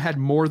Adam had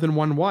more than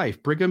one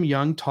wife. Brigham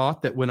Young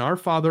taught that when our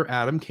father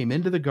Adam came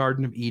into the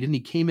Garden of Eden, he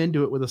came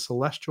into it with a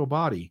celestial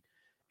body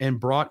and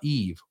brought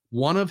Eve,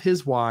 one of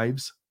his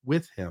wives,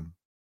 with him.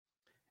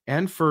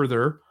 And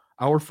further,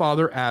 our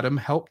father Adam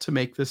helped to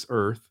make this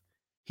earth.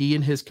 He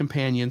and his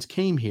companions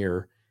came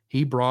here.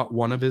 He brought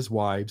one of his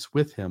wives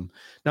with him.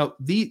 Now,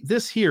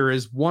 this here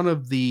is one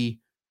of the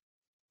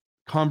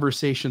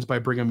conversations by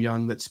Brigham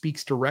Young that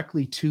speaks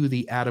directly to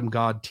the Adam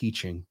God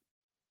teaching.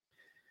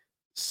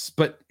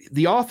 But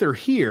the author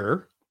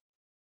here,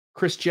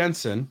 Chris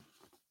Jensen,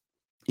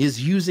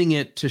 is using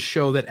it to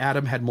show that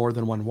Adam had more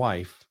than one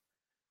wife.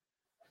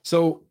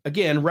 So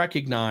again,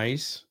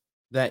 recognize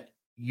that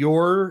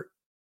you're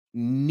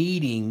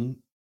needing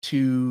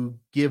to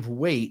give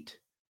weight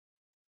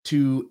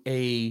to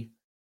a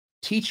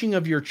teaching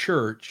of your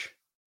church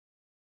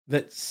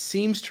that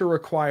seems to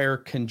require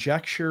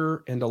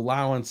conjecture and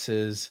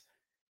allowances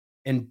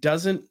and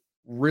doesn't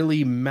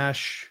really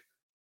mesh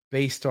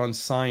based on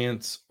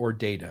science or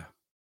data.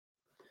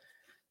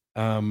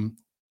 That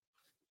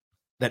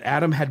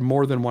Adam had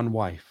more than one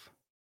wife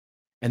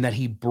and that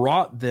he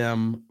brought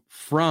them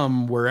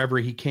from wherever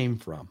he came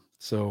from.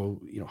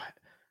 So,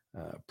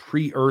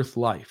 pre-earth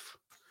life.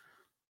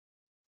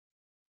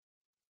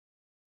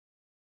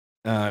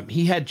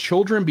 He had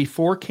children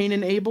before Cain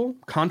and Abel.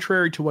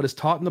 Contrary to what is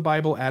taught in the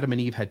Bible, Adam and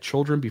Eve had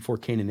children before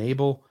Cain and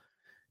Abel.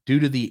 Due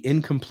to the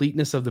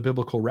incompleteness of the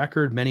biblical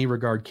record, many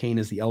regard Cain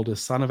as the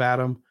eldest son of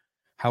Adam.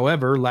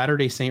 However,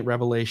 Latter-day Saint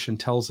revelation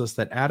tells us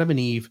that Adam and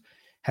Eve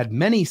had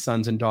many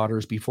sons and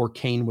daughters before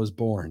Cain was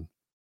born.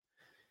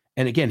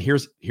 And again,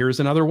 here's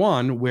another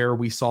one where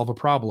we solve a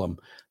problem.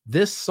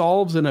 This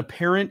solves an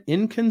apparent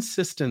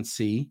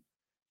inconsistency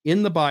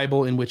in the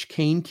Bible in which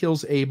Cain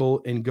kills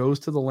Abel and goes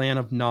to the land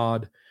of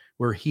Nod,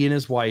 where he and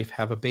his wife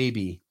have a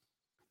baby.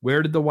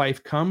 Where did the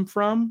wife come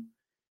from?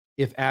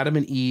 If Adam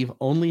and Eve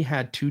only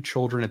had 2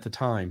 children at the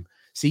time.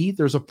 See,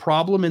 there's a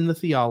problem in the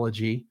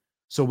theology,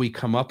 so we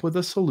come up with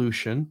a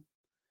solution,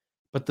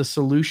 but the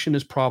solution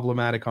is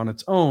problematic on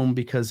its own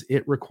because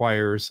it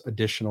requires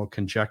additional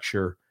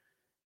conjecture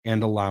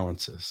and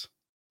allowances.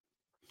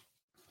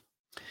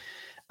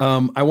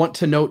 I want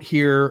to note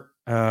here,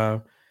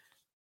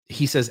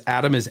 he says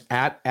Adam is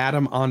at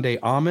Adam Ande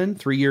Amen.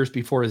 3 years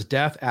before his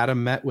death,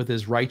 Adam met with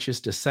his righteous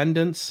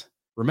descendants.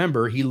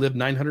 Remember, he lived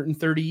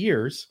 930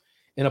 years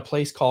in a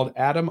place called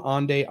Adam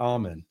Ande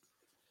Amen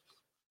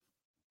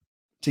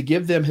to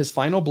give them his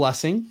final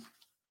blessing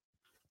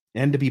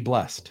and to be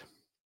blessed.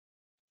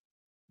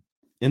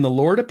 And the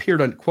Lord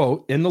appeared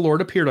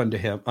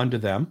unto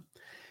them,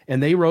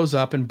 and they rose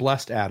up and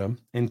blessed Adam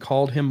and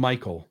called him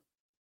Michael,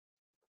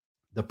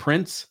 the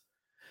prince,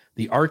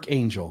 the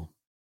archangel,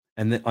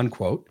 and the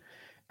unquote.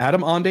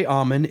 Adam Ande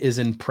Amen is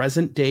in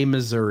present-day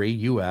Missouri,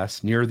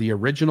 U.S., near the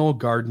original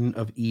Garden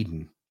of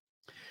Eden.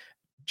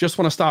 Just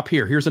want to stop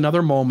here. Here's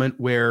another moment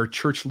where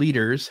church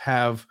leaders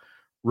have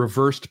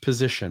reversed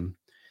position.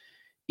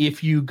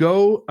 If you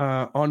go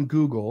on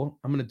Google,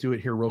 I'm going to do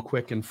it here real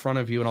quick in front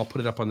of you, and I'll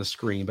put it up on the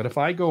screen. But if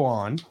I go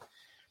on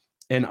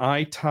and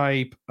I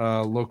type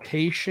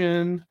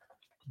location,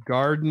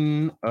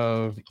 Garden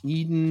of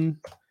Eden,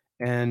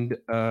 and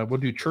we'll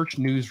do church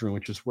newsroom,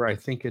 which is where I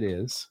think it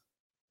is.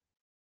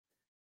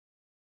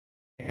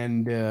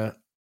 And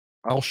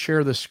I'll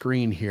share the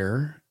screen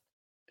here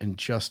in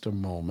just a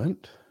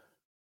moment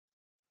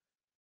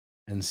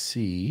and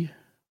see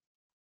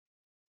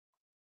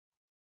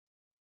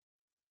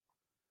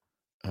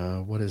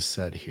what is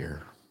said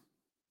here.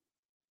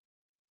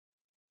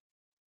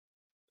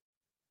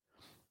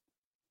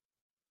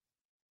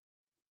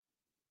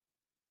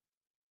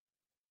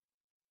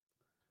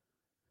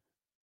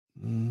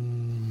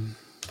 And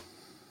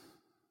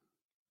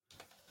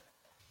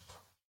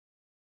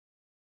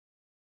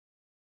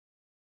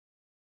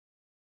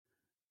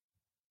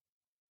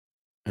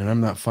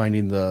I'm not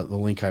finding the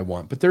link I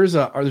want, but there's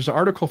an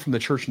article from the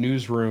church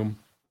newsroom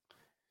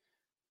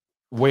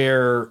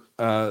where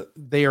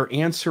they are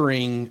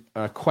answering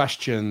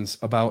questions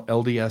about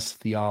LDS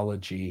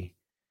theology.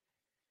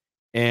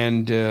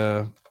 And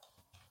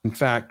in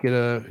fact,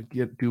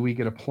 do we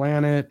get a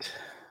planet?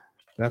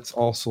 That's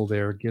also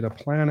there. Get a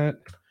planet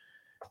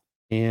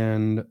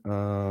and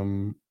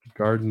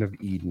Garden of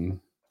Eden,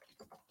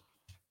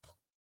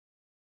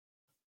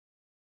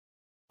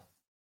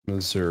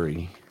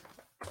 Missouri.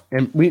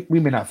 And we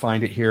may not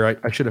find it here.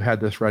 I should have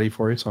had this ready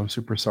for you, so I'm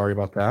super sorry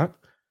about that.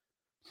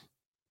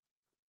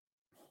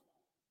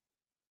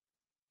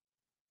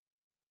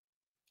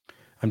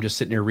 I'm just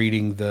sitting here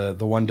reading the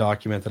one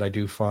document that I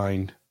do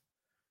find.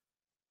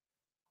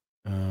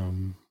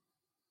 I'm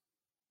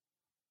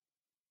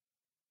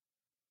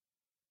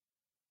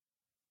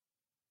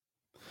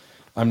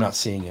not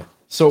seeing it.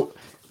 So,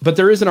 but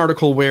there is an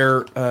article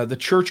where the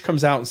church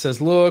comes out and says,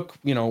 look,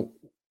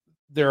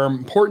 there are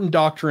important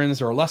doctrines,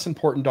 there are less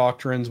important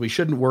doctrines. We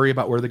shouldn't worry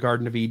about where the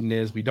Garden of Eden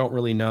is. We don't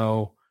really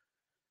know.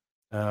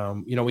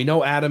 We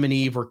know Adam and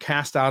Eve were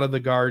cast out of the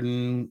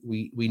garden.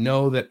 We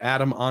know that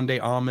Adam Ande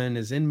Amen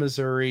is in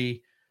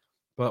Missouri,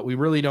 but we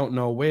really don't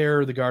know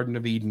where the Garden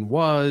of Eden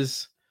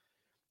was.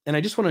 And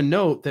I just want to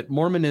note that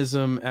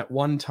Mormonism at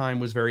one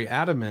time was very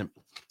adamant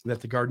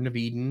that the Garden of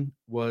Eden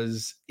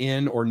was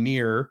in or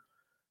near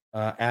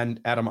and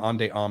Adam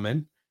Ande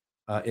Amen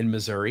in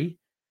Missouri.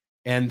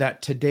 And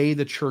that today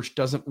the church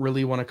doesn't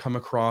really want to come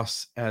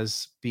across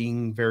as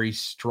being very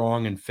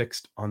strong and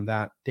fixed on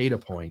that data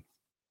point.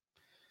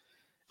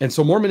 And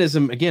so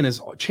Mormonism, again,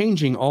 is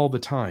changing all the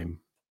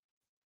time.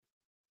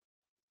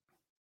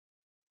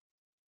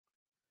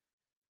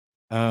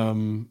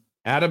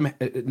 Adam,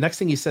 next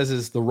thing he says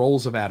is the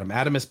roles of Adam.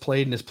 Adam has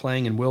played and is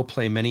playing and will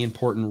play many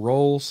important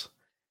roles.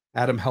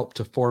 Adam helped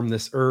to form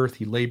this earth.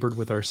 He labored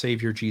with our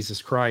Savior,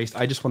 Jesus Christ.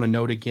 I just want to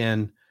note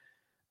again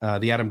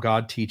the Adam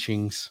God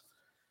teachings,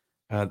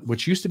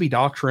 which used to be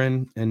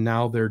doctrine, and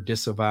now they're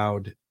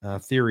disavowed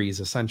theories,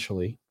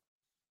 essentially.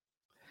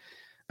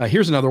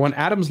 Here's another one.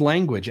 Adam's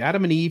language.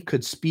 Adam and Eve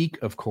could speak,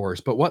 of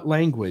course, but what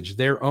language?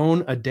 Their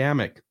own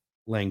Adamic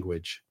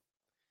language.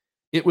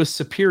 It was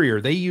superior.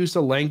 They used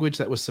a language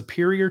that was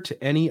superior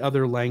to any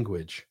other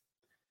language.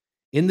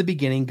 In the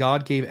beginning,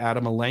 God gave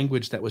Adam a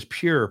language that was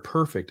pure,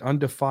 perfect,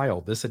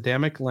 undefiled. This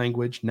Adamic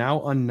language,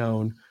 now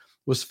unknown,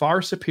 was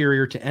far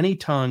superior to any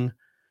tongue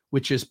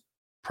which is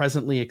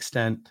presently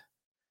extant.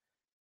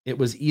 It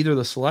was either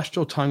the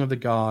celestial tongue of the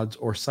gods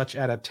or such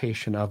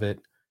adaptation of it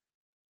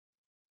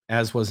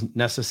as was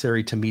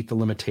necessary to meet the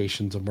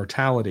limitations of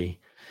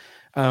mortality.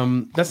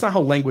 That's not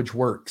how language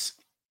works.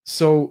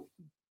 So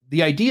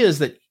the idea is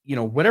that,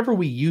 whatever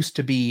we used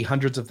to be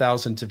hundreds of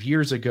thousands of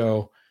years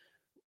ago,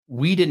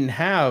 we didn't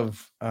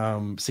have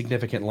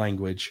significant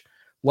language.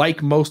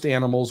 Like most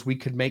animals, we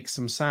could make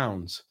some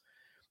sounds.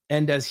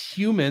 And as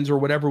humans, or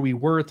whatever we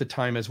were at the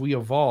time, as we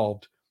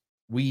evolved,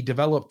 we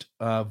developed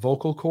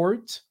vocal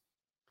cords.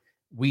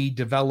 We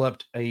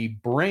developed a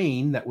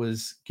brain that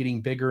was getting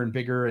bigger and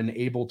bigger and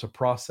able to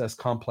process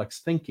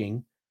complex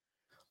thinking.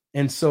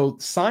 And so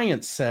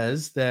science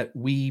says that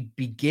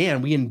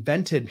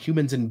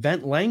humans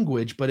invent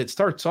language, but it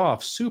starts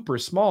off super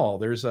small.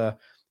 There's a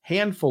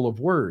handful of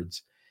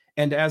words.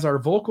 And as our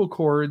vocal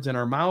cords and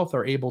our mouth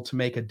are able to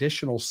make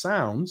additional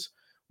sounds,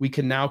 we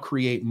can now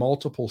create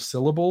multiple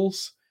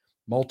syllables,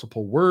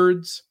 multiple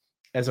words.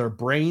 As our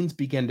brains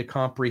begin to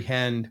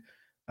comprehend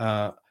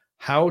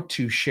how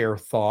to share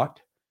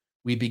thought,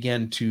 we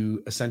begin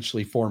to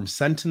essentially form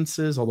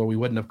sentences, although we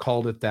wouldn't have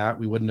called it that.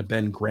 We wouldn't have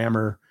been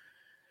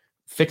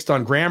fixed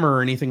on grammar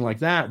or anything like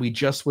that. We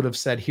just would have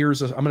said,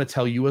 I'm going to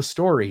tell you a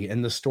story.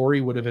 And the story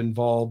would have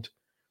involved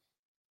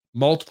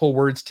multiple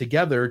words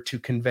together to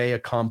convey a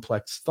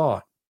complex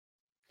thought.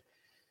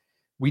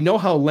 We know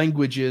how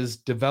languages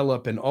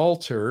develop and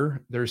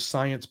alter. There's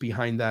science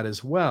behind that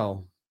as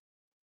well.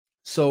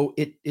 So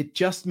it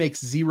just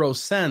makes zero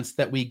sense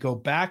that we go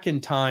back in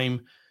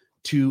time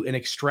to an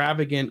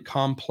extravagant,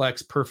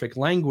 complex, perfect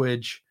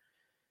language,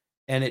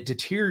 and it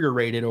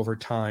deteriorated over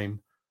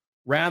time.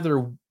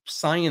 Rather,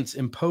 science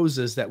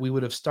imposes that we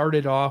would have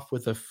started off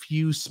with a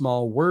few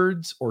small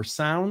words or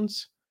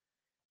sounds,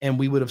 and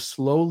we would have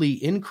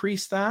slowly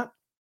increased that.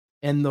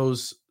 And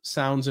those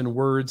sounds and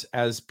words,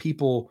 as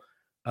people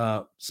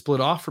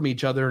split off from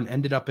each other and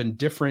ended up in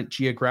different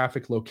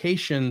geographic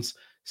locations,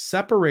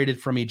 separated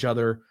from each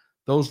other,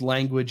 those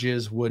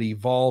languages would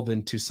evolve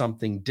into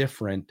something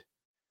different.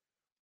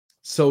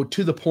 So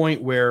to the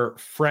point where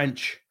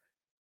French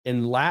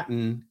and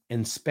Latin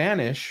and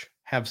Spanish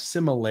have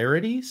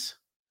similarities,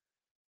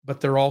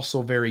 but they're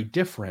also very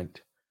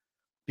different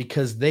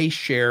because they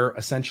share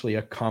essentially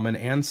a common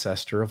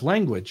ancestor of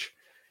language.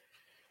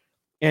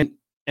 And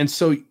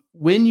so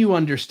when you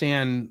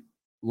understand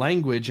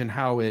language and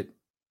how it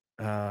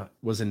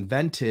was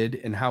invented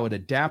and how it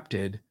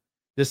adapted,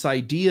 this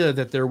idea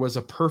that there was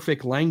a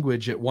perfect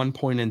language at one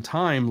point in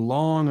time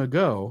long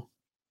ago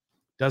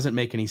doesn't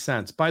make any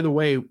sense. By the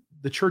way,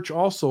 the church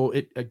also,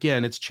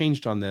 it's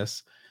changed on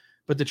this,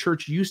 but the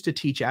church used to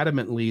teach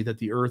adamantly that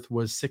the earth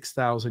was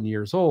 6,000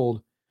 years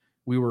old.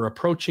 We were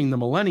approaching the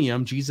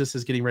millennium. Jesus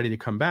is getting ready to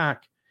come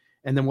back,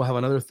 and then we'll have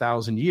another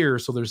 1,000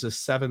 years. So there's this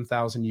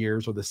 7,000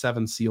 years, or the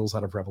seven seals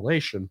out of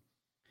Revelation.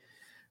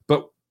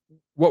 But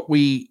what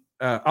we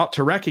ought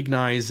to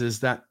recognize is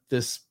that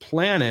this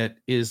planet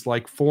is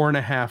like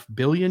 4.5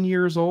 billion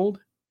years old.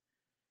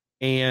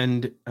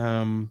 And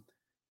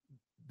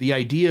the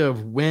idea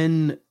of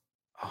when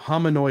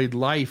hominoid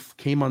life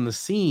came on the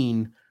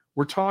scene,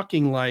 we're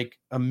talking like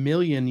 1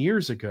 million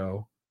years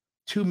ago,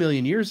 2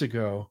 million years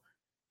ago.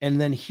 And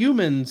then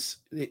humans,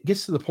 it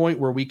gets to the point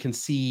where we can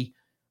see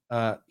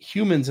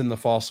humans in the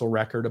fossil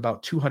record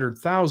about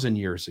 200,000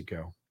 years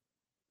ago.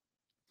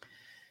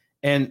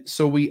 And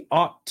so we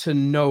ought to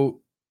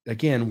note,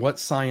 again, what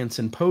science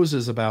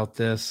imposes about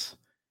this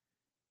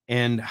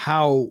and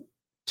how,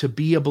 to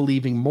be a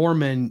believing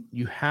Mormon,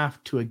 you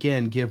have to,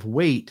 again, give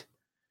weight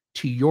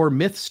to your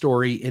myth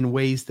story in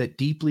ways that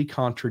deeply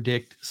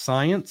contradict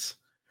science,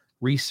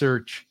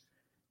 research,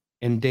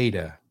 and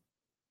data.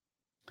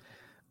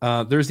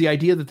 There's the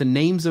idea that the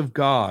names of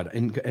God,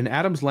 in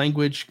Adam's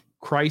language,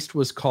 Christ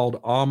was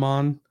called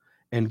Amen,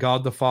 and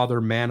God the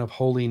Father, man of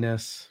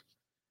holiness.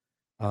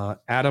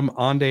 Adam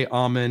Ande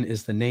Amen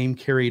is the name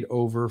carried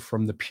over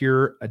from the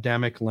pure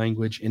Adamic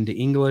language into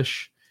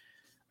English.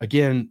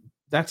 Again,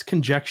 that's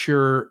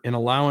conjecture and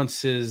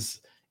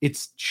allowances.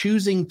 It's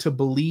choosing to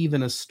believe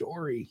in a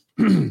story.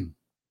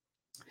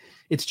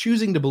 It's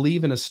choosing to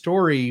believe in a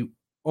story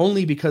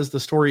only because the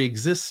story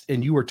exists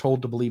and you were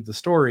told to believe the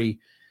story,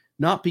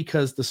 not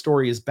because the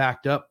story is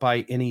backed up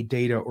by any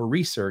data or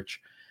research.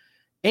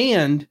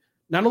 And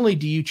not only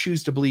do you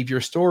choose to believe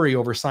your story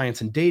over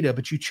science and data,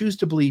 but you choose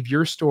to believe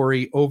your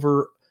story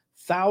over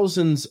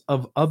thousands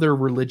of other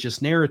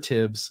religious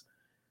narratives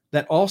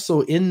that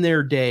also in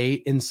their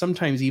day, and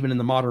sometimes even in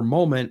the modern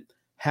moment,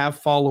 have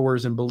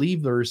followers and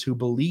believers who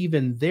believe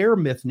in their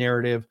myth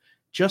narrative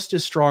just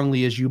as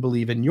strongly as you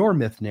believe in your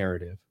myth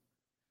narrative.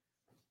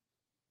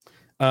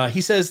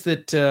 He says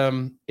that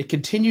it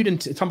continued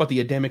talking about the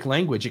Adamic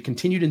language. It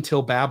continued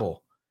until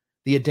Babel.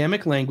 The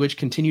Adamic language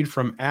continued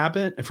from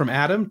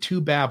Adam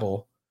to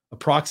Babel,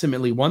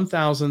 approximately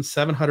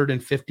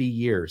 1,750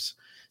 years.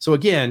 So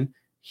again,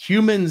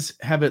 humans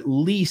have at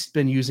least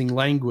been using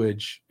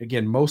language,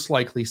 again, most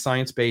likely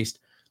science-based,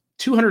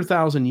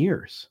 200,000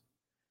 years.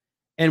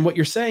 And what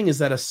you're saying is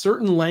that a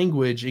certain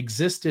language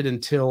existed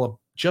until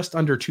just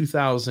under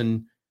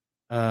 2,000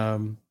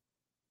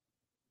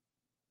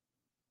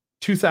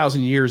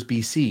 years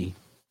BC.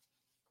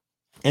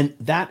 And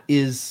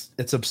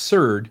it's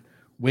absurd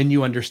when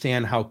you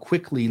understand how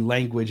quickly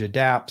language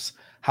adapts,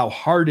 how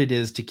hard it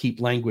is to keep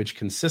language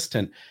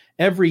consistent.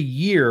 Every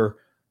year,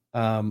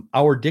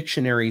 our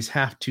dictionaries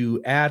have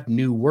to add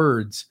new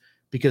words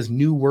because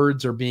new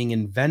words are being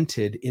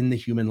invented in the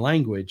human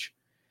language.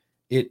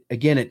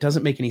 It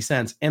doesn't make any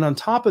sense. And on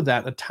top of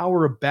that, the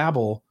Tower of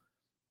Babel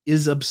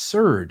is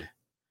absurd.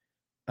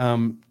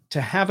 To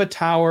have a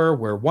tower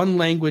where one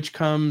language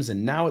comes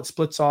and now it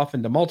splits off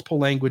into multiple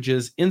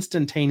languages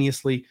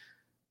instantaneously,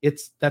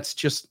 that's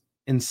just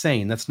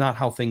insane. That's not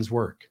how things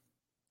work.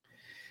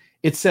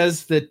 It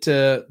says that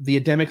the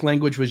Adamic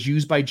language was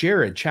used by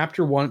Jared.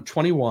 Chapter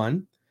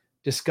 21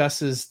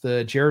 discusses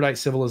the Jaredite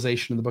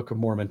civilization in the Book of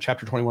Mormon,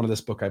 chapter 21 of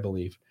this book, I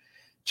believe.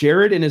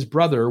 Jared and his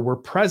brother were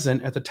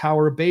present at the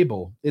Tower of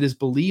Babel. It is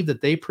believed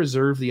that they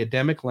preserved the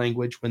Adamic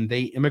language when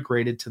they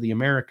immigrated to the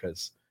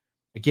Americas.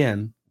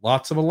 Again,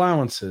 lots of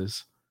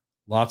allowances,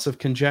 lots of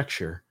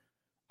conjecture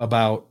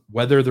about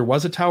whether there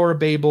was a Tower of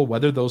Babel,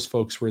 whether those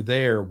folks were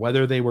there,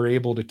 whether they were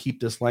able to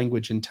keep this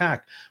language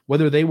intact,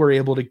 whether they were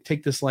able to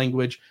take this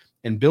language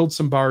and build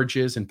some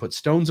barges and put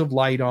stones of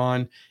light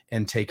on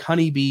and take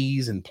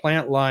honeybees and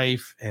plant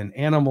life and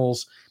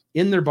animals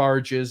in their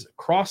barges,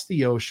 cross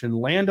the ocean,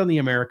 land on the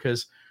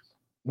Americas,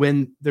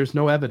 when there's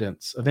no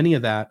evidence of any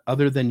of that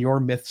other than your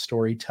myth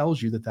story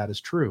tells you that that is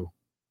true.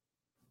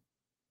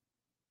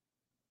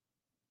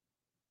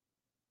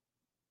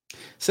 It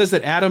says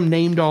that Adam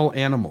named all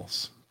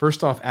animals.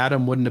 First off,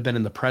 Adam wouldn't have been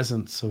in the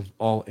presence of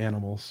all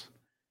animals.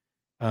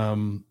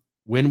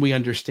 When we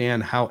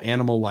understand how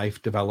animal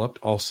life developed,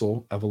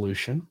 also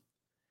evolution.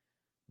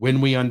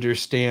 When we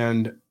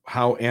understand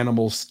how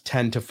animals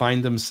tend to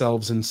find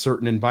themselves in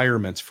certain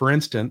environments. For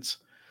instance,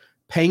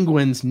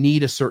 penguins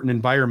need a certain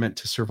environment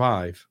to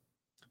survive.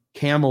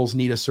 Camels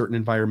need a certain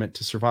environment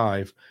to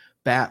survive.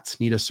 Bats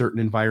need a certain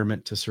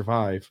environment to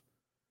survive.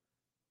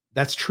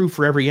 That's true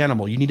for every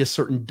animal. You need a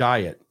certain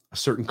diet, a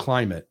certain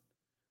climate.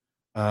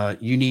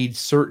 You need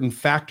certain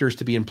factors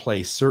to be in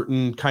place.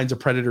 Certain kinds of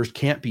predators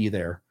can't be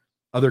there.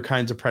 Other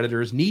kinds of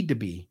predators need to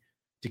be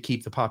to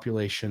keep the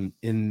population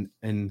in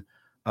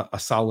a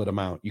solid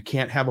amount. You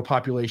can't have a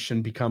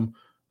population become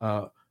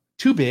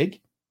too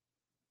big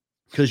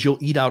because you'll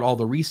eat out all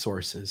the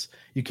resources.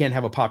 You can't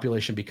have a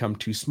population become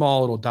too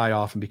small. It'll die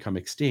off and become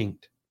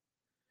extinct.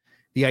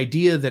 The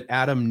idea that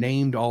Adam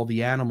named all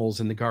the animals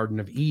in the Garden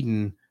of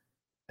Eden,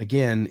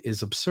 again,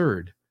 is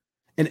absurd.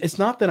 And it's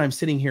not that I'm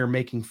sitting here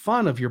making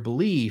fun of your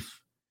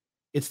belief.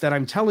 It's that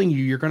I'm telling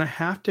you, you're going to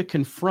have to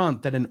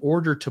confront that in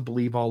order to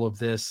believe all of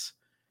this,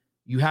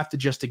 you have to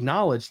just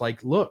acknowledge,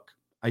 like, look,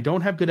 I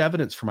don't have good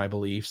evidence for my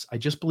beliefs. I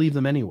just believe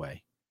them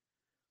anyway.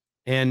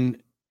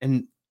 And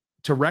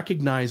to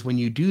recognize when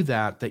you do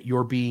that, that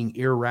you're being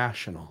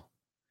irrational.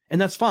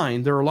 And that's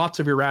fine. There are lots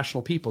of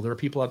irrational people. There are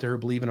people out there who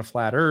believe in a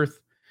flat earth.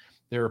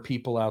 There are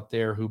people out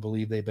there who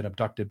believe they've been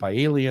abducted by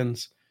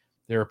aliens.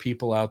 There are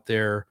people out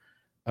there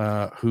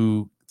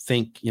who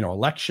think,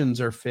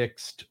 elections are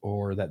fixed,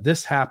 or that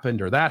this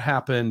happened or that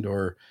happened,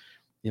 or,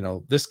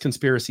 this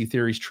conspiracy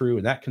theory is true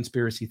and that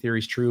conspiracy theory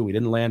is true. We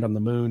didn't land on the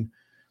moon.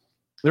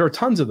 There are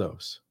tons of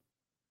those.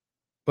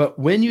 But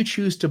when you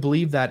choose to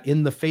believe that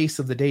in the face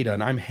of the data,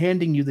 and I'm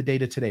handing you the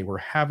data today, we're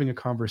having a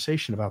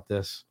conversation about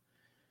this.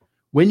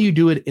 When you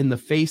do it in the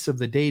face of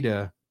the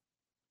data,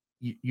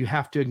 you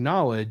have to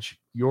acknowledge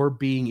you're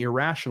being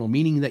irrational,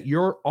 meaning that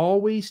you're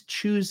always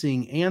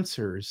choosing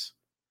answers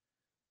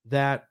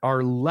that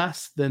are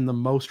less than the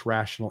most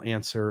rational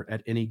answer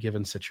at any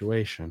given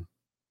situation.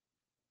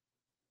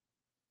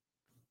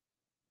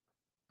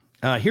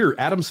 Here,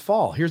 Adam's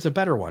fall. Here's a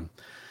better one.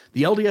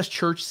 The LDS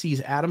Church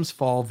sees Adam's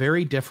fall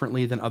very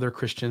differently than other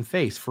Christian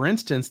faiths. For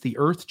instance, the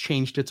earth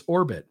changed its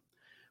orbit.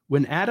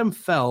 When Adam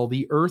fell,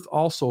 the earth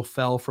also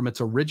fell from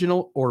its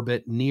original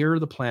orbit near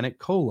the planet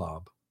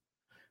Kolob.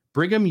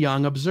 Brigham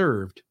Young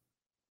observed,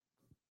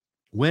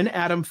 when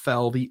Adam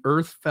fell, the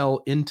earth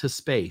fell into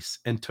space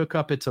and took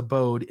up its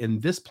abode in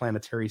this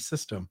planetary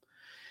system.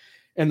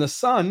 And the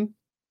sun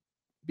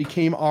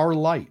became our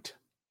light.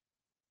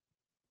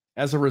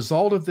 As a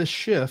result of this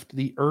shift,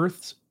 the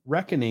earth's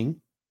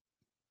reckoning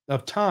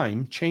of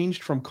time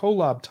changed from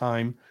Kolob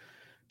time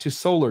to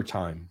solar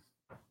time.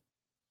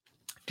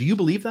 Do you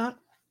believe that?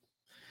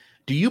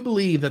 Do you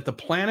believe that the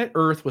planet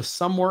Earth was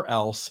somewhere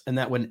else, and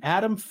that when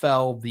Adam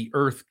fell, the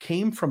earth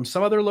came from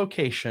some other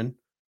location,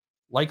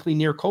 likely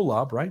near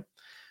Kolob, right?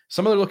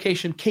 some other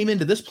location, came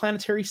into this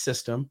planetary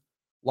system,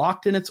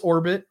 locked in its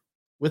orbit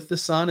with the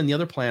sun and the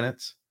other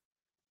planets,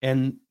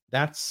 and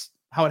that's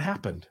how it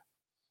happened.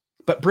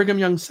 But Brigham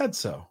Young said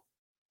so.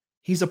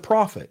 He's a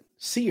prophet,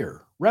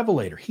 seer,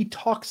 revelator. He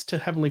talks to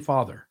Heavenly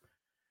Father.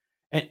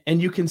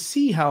 And you can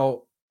see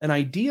how an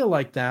idea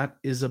like that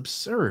is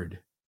absurd.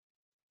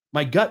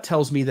 My gut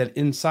tells me that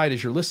inside,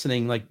 as you're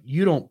listening, like,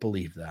 you don't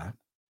believe that.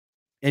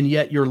 And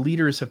yet your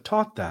leaders have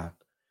taught that.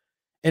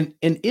 And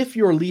if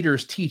your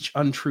leaders teach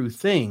untrue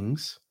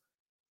things,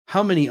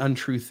 how many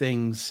untrue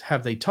things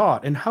have they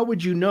taught? And how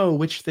would you know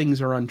which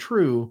things are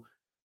untrue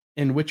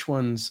and which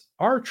ones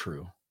are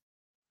true?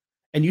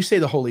 And you say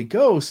the Holy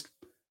Ghost,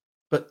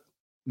 but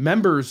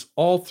members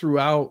all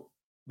throughout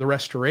the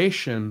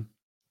Restoration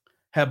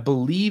have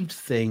believed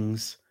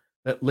things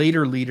that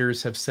later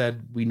leaders have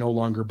said we no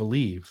longer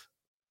believe.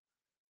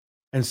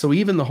 And so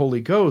even the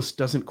Holy Ghost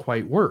doesn't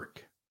quite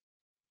work.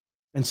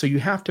 And so you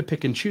have to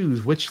pick and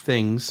choose which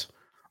things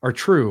are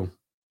true.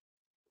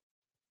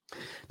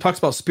 Talks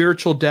about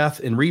spiritual death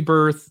and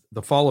rebirth.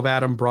 The fall of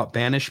Adam brought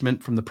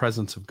banishment from the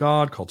presence of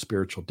God, called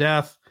spiritual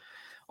death.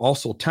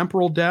 Also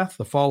temporal death.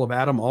 The fall of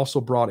Adam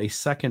also brought a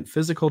second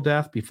physical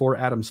death. Before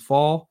Adam's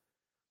fall,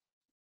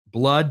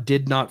 blood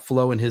did not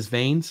flow in his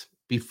veins.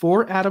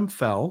 Before Adam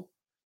fell,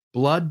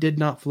 blood did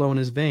not flow in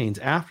his veins.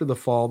 After the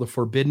fall, the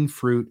forbidden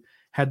fruit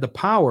had the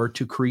power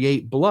to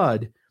create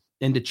blood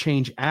and to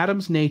change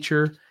Adam's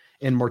nature,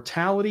 and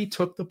mortality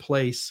took the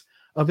place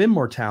of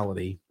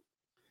immortality.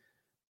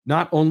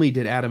 Not only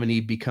did Adam and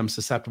Eve become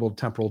susceptible to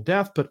temporal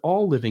death, but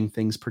all living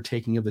things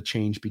partaking of the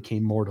change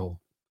became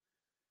mortal.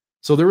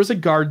 So there was a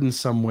garden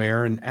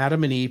somewhere, and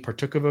Adam and Eve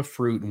partook of a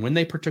fruit. And when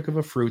they partook of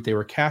a fruit, they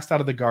were cast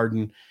out of the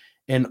garden,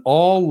 and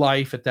all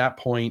life at that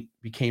point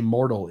became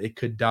mortal. It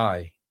could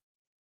die.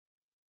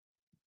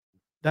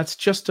 That's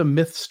just a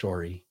myth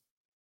story.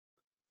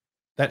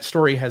 That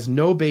story has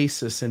no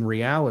basis in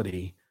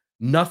reality.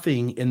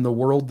 Nothing in the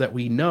world that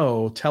we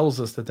know tells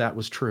us that that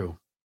was true,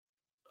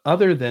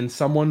 other than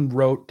someone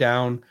wrote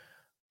down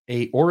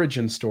a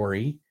origin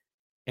story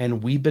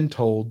and we've been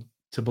told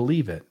to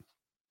believe it.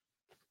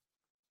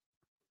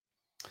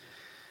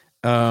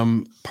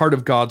 Part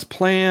of God's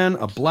plan,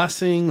 a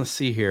blessing. Let's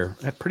see here.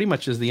 That pretty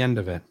much is the end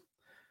of it.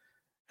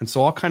 And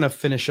so I'll kind of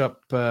finish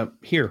up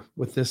here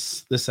with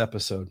this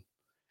episode.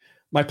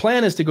 My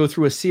plan is to go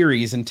through a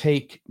series and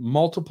take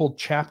multiple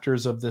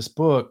chapters of this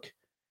book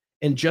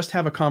and just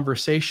have a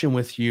conversation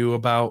with you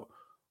about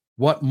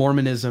what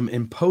Mormonism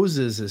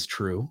imposes as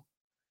true.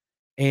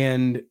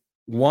 And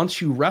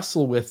once you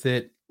wrestle with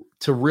it,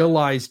 to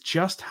realize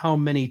just how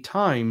many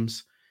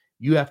times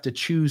you have to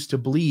choose to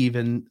believe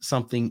in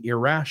something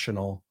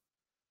irrational.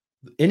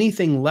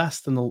 Anything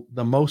less than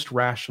the most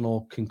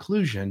rational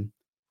conclusion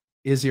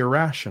is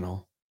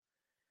irrational.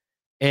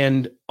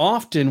 And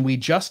often we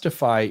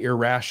justify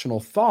irrational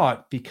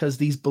thought because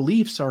these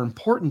beliefs are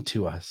important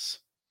to us.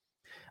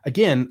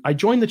 Again, I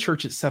joined the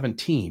church at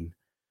 17.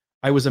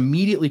 I was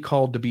immediately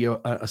called to be an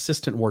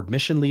assistant ward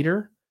mission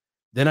leader.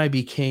 Then I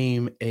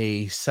became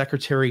a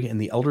secretary in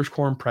the Elders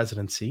Quorum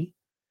presidency.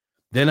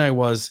 Then I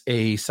was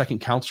a second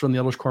counselor in the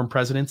Elders Quorum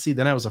presidency.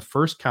 Then I was a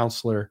first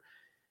counselor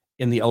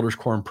in the Elders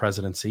Quorum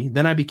presidency.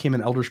 Then I became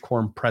an Elders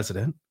Quorum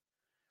president.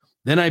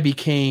 Then I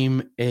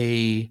became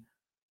a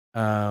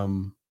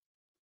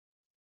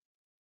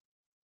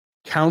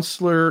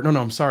counselor.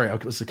 I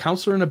was a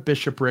counselor in a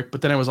bishopric,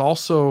 but then I was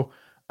also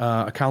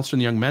a counselor in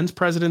the Young Men's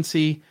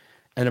presidency.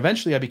 And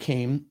eventually I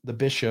became the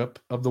bishop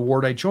of the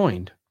ward I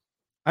joined.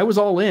 I was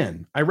all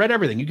in. I read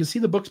everything. You can see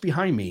the books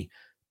behind me.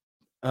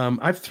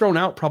 I've thrown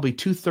out probably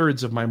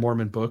 2/3 of my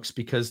Mormon books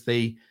because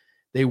they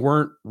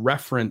weren't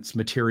reference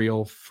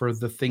material for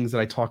the things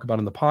that I talk about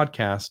in the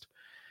podcast.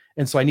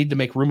 And so I need to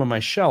make room on my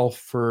shelf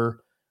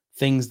for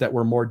things that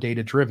were more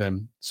data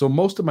driven. So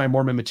most of my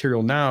Mormon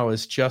material now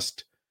is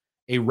just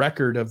a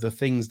record of the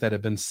things that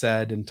have been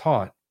said and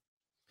taught.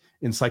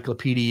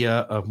 Encyclopedia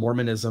of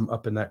Mormonism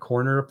up in that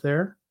corner up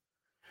there.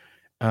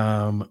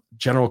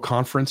 General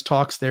conference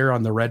talks there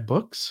on the red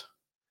books.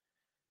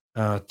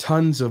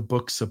 Tons of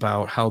books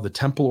about how the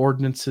temple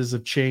ordinances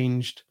have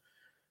changed,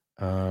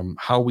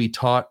 how we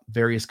taught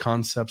various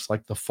concepts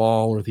like the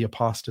fall or the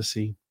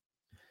apostasy.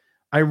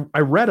 I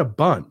read a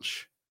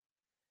bunch,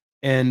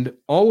 and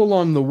all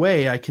along the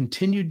way, I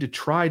continued to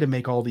try to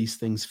make all these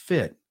things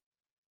fit.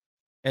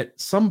 At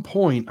some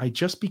point, I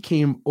just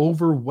became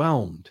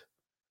overwhelmed.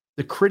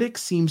 The critic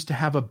seems to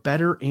have a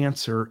better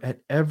answer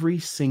at every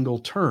single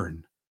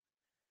turn.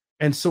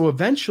 And so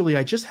eventually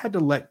I just had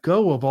to let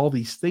go of all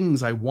these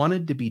things I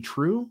wanted to be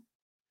true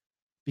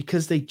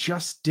because they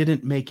just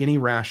didn't make any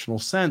rational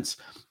sense.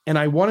 And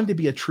I wanted to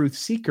be a truth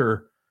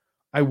seeker.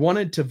 I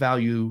wanted to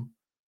value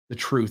the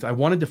truth. I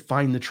wanted to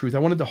find the truth. I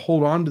wanted to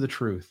hold on to the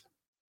truth.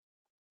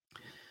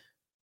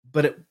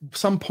 But at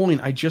some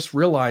point, I just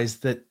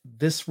realized that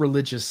this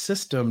religious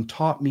system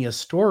taught me a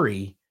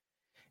story,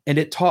 and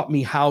it taught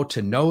me how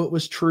to know it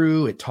was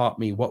true. It taught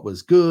me what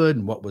was good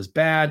and what was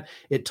bad.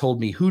 It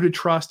told me who to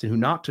trust and who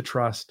not to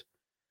trust.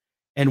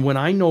 And when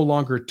I no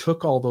longer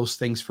took all those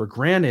things for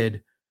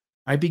granted,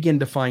 I began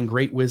to find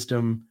great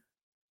wisdom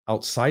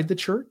outside the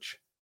church,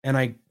 and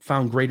I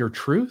found greater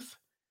truth,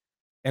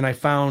 and I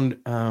found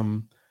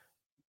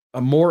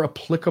a more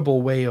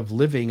applicable way of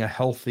living a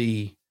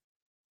healthy,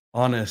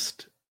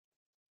 honest,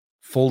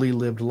 fully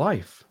lived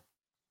life.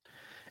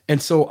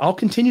 And so I'll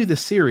continue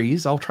this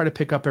series. I'll try to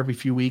pick up every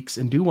few weeks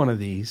and do one of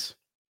these.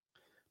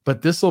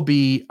 But this will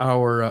be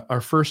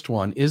our first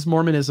one. Is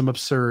Mormonism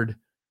absurd?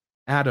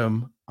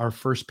 Adam, our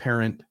first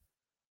parent.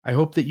 I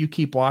hope that you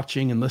keep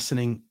watching and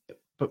listening,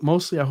 but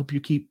mostly I hope you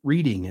keep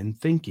reading and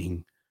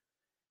thinking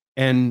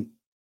and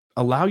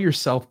allow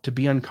yourself to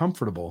be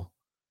uncomfortable.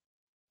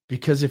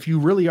 Because if you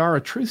really are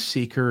a truth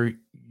seeker,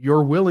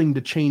 you're willing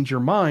to change your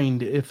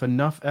mind if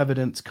enough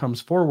evidence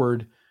comes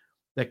forward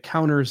that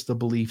counters the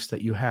beliefs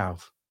that you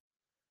have.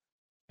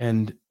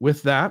 And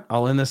with that,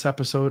 I'll end this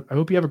episode. I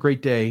hope you have a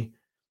great day.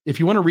 If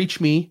you want to reach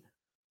me,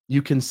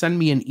 you can send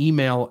me an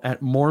email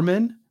at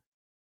Mormon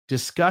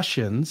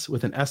Discussions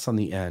with an S on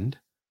the end,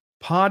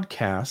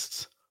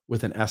 podcasts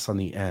with an S on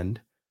the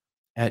end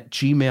at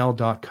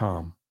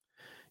gmail.com.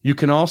 You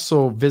can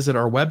also visit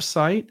our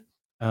website,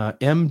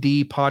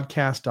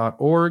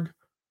 mdpodcast.org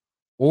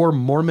or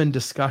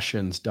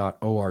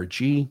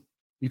mormondiscussions.org.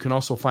 You can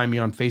also find me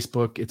on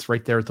Facebook. It's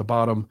right there at the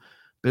bottom,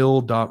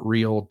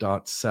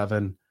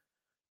 bill.real.7.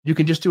 You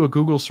can just do a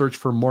Google search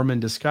for Mormon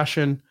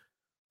Discussion.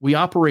 We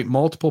operate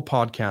multiple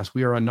podcasts.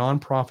 We are a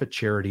nonprofit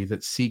charity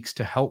that seeks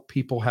to help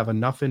people have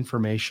enough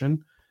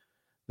information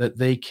that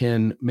they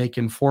can make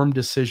informed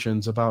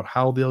decisions about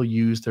how they'll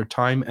use their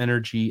time,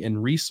 energy,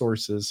 and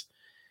resources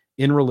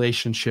in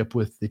relationship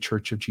with the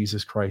Church of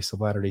Jesus Christ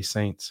of Latter-day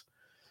Saints.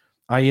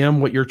 I am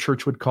what your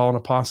church would call an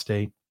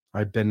apostate.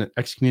 I've been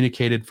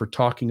excommunicated for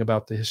talking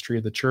about the history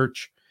of the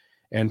church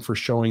and for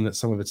showing that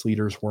some of its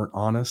leaders weren't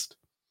honest.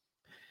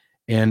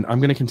 And I'm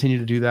going to continue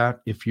to do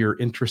that. If you're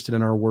interested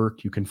in our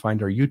work, you can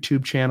find our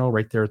YouTube channel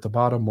right there at the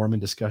bottom, Mormon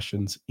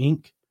Discussions,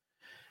 Inc.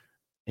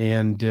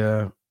 And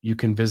you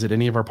can visit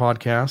any of our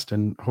podcasts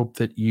and hope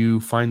that you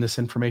find this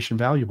information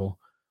valuable.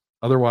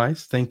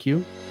 Otherwise, thank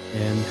you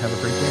and have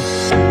a great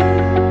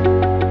day.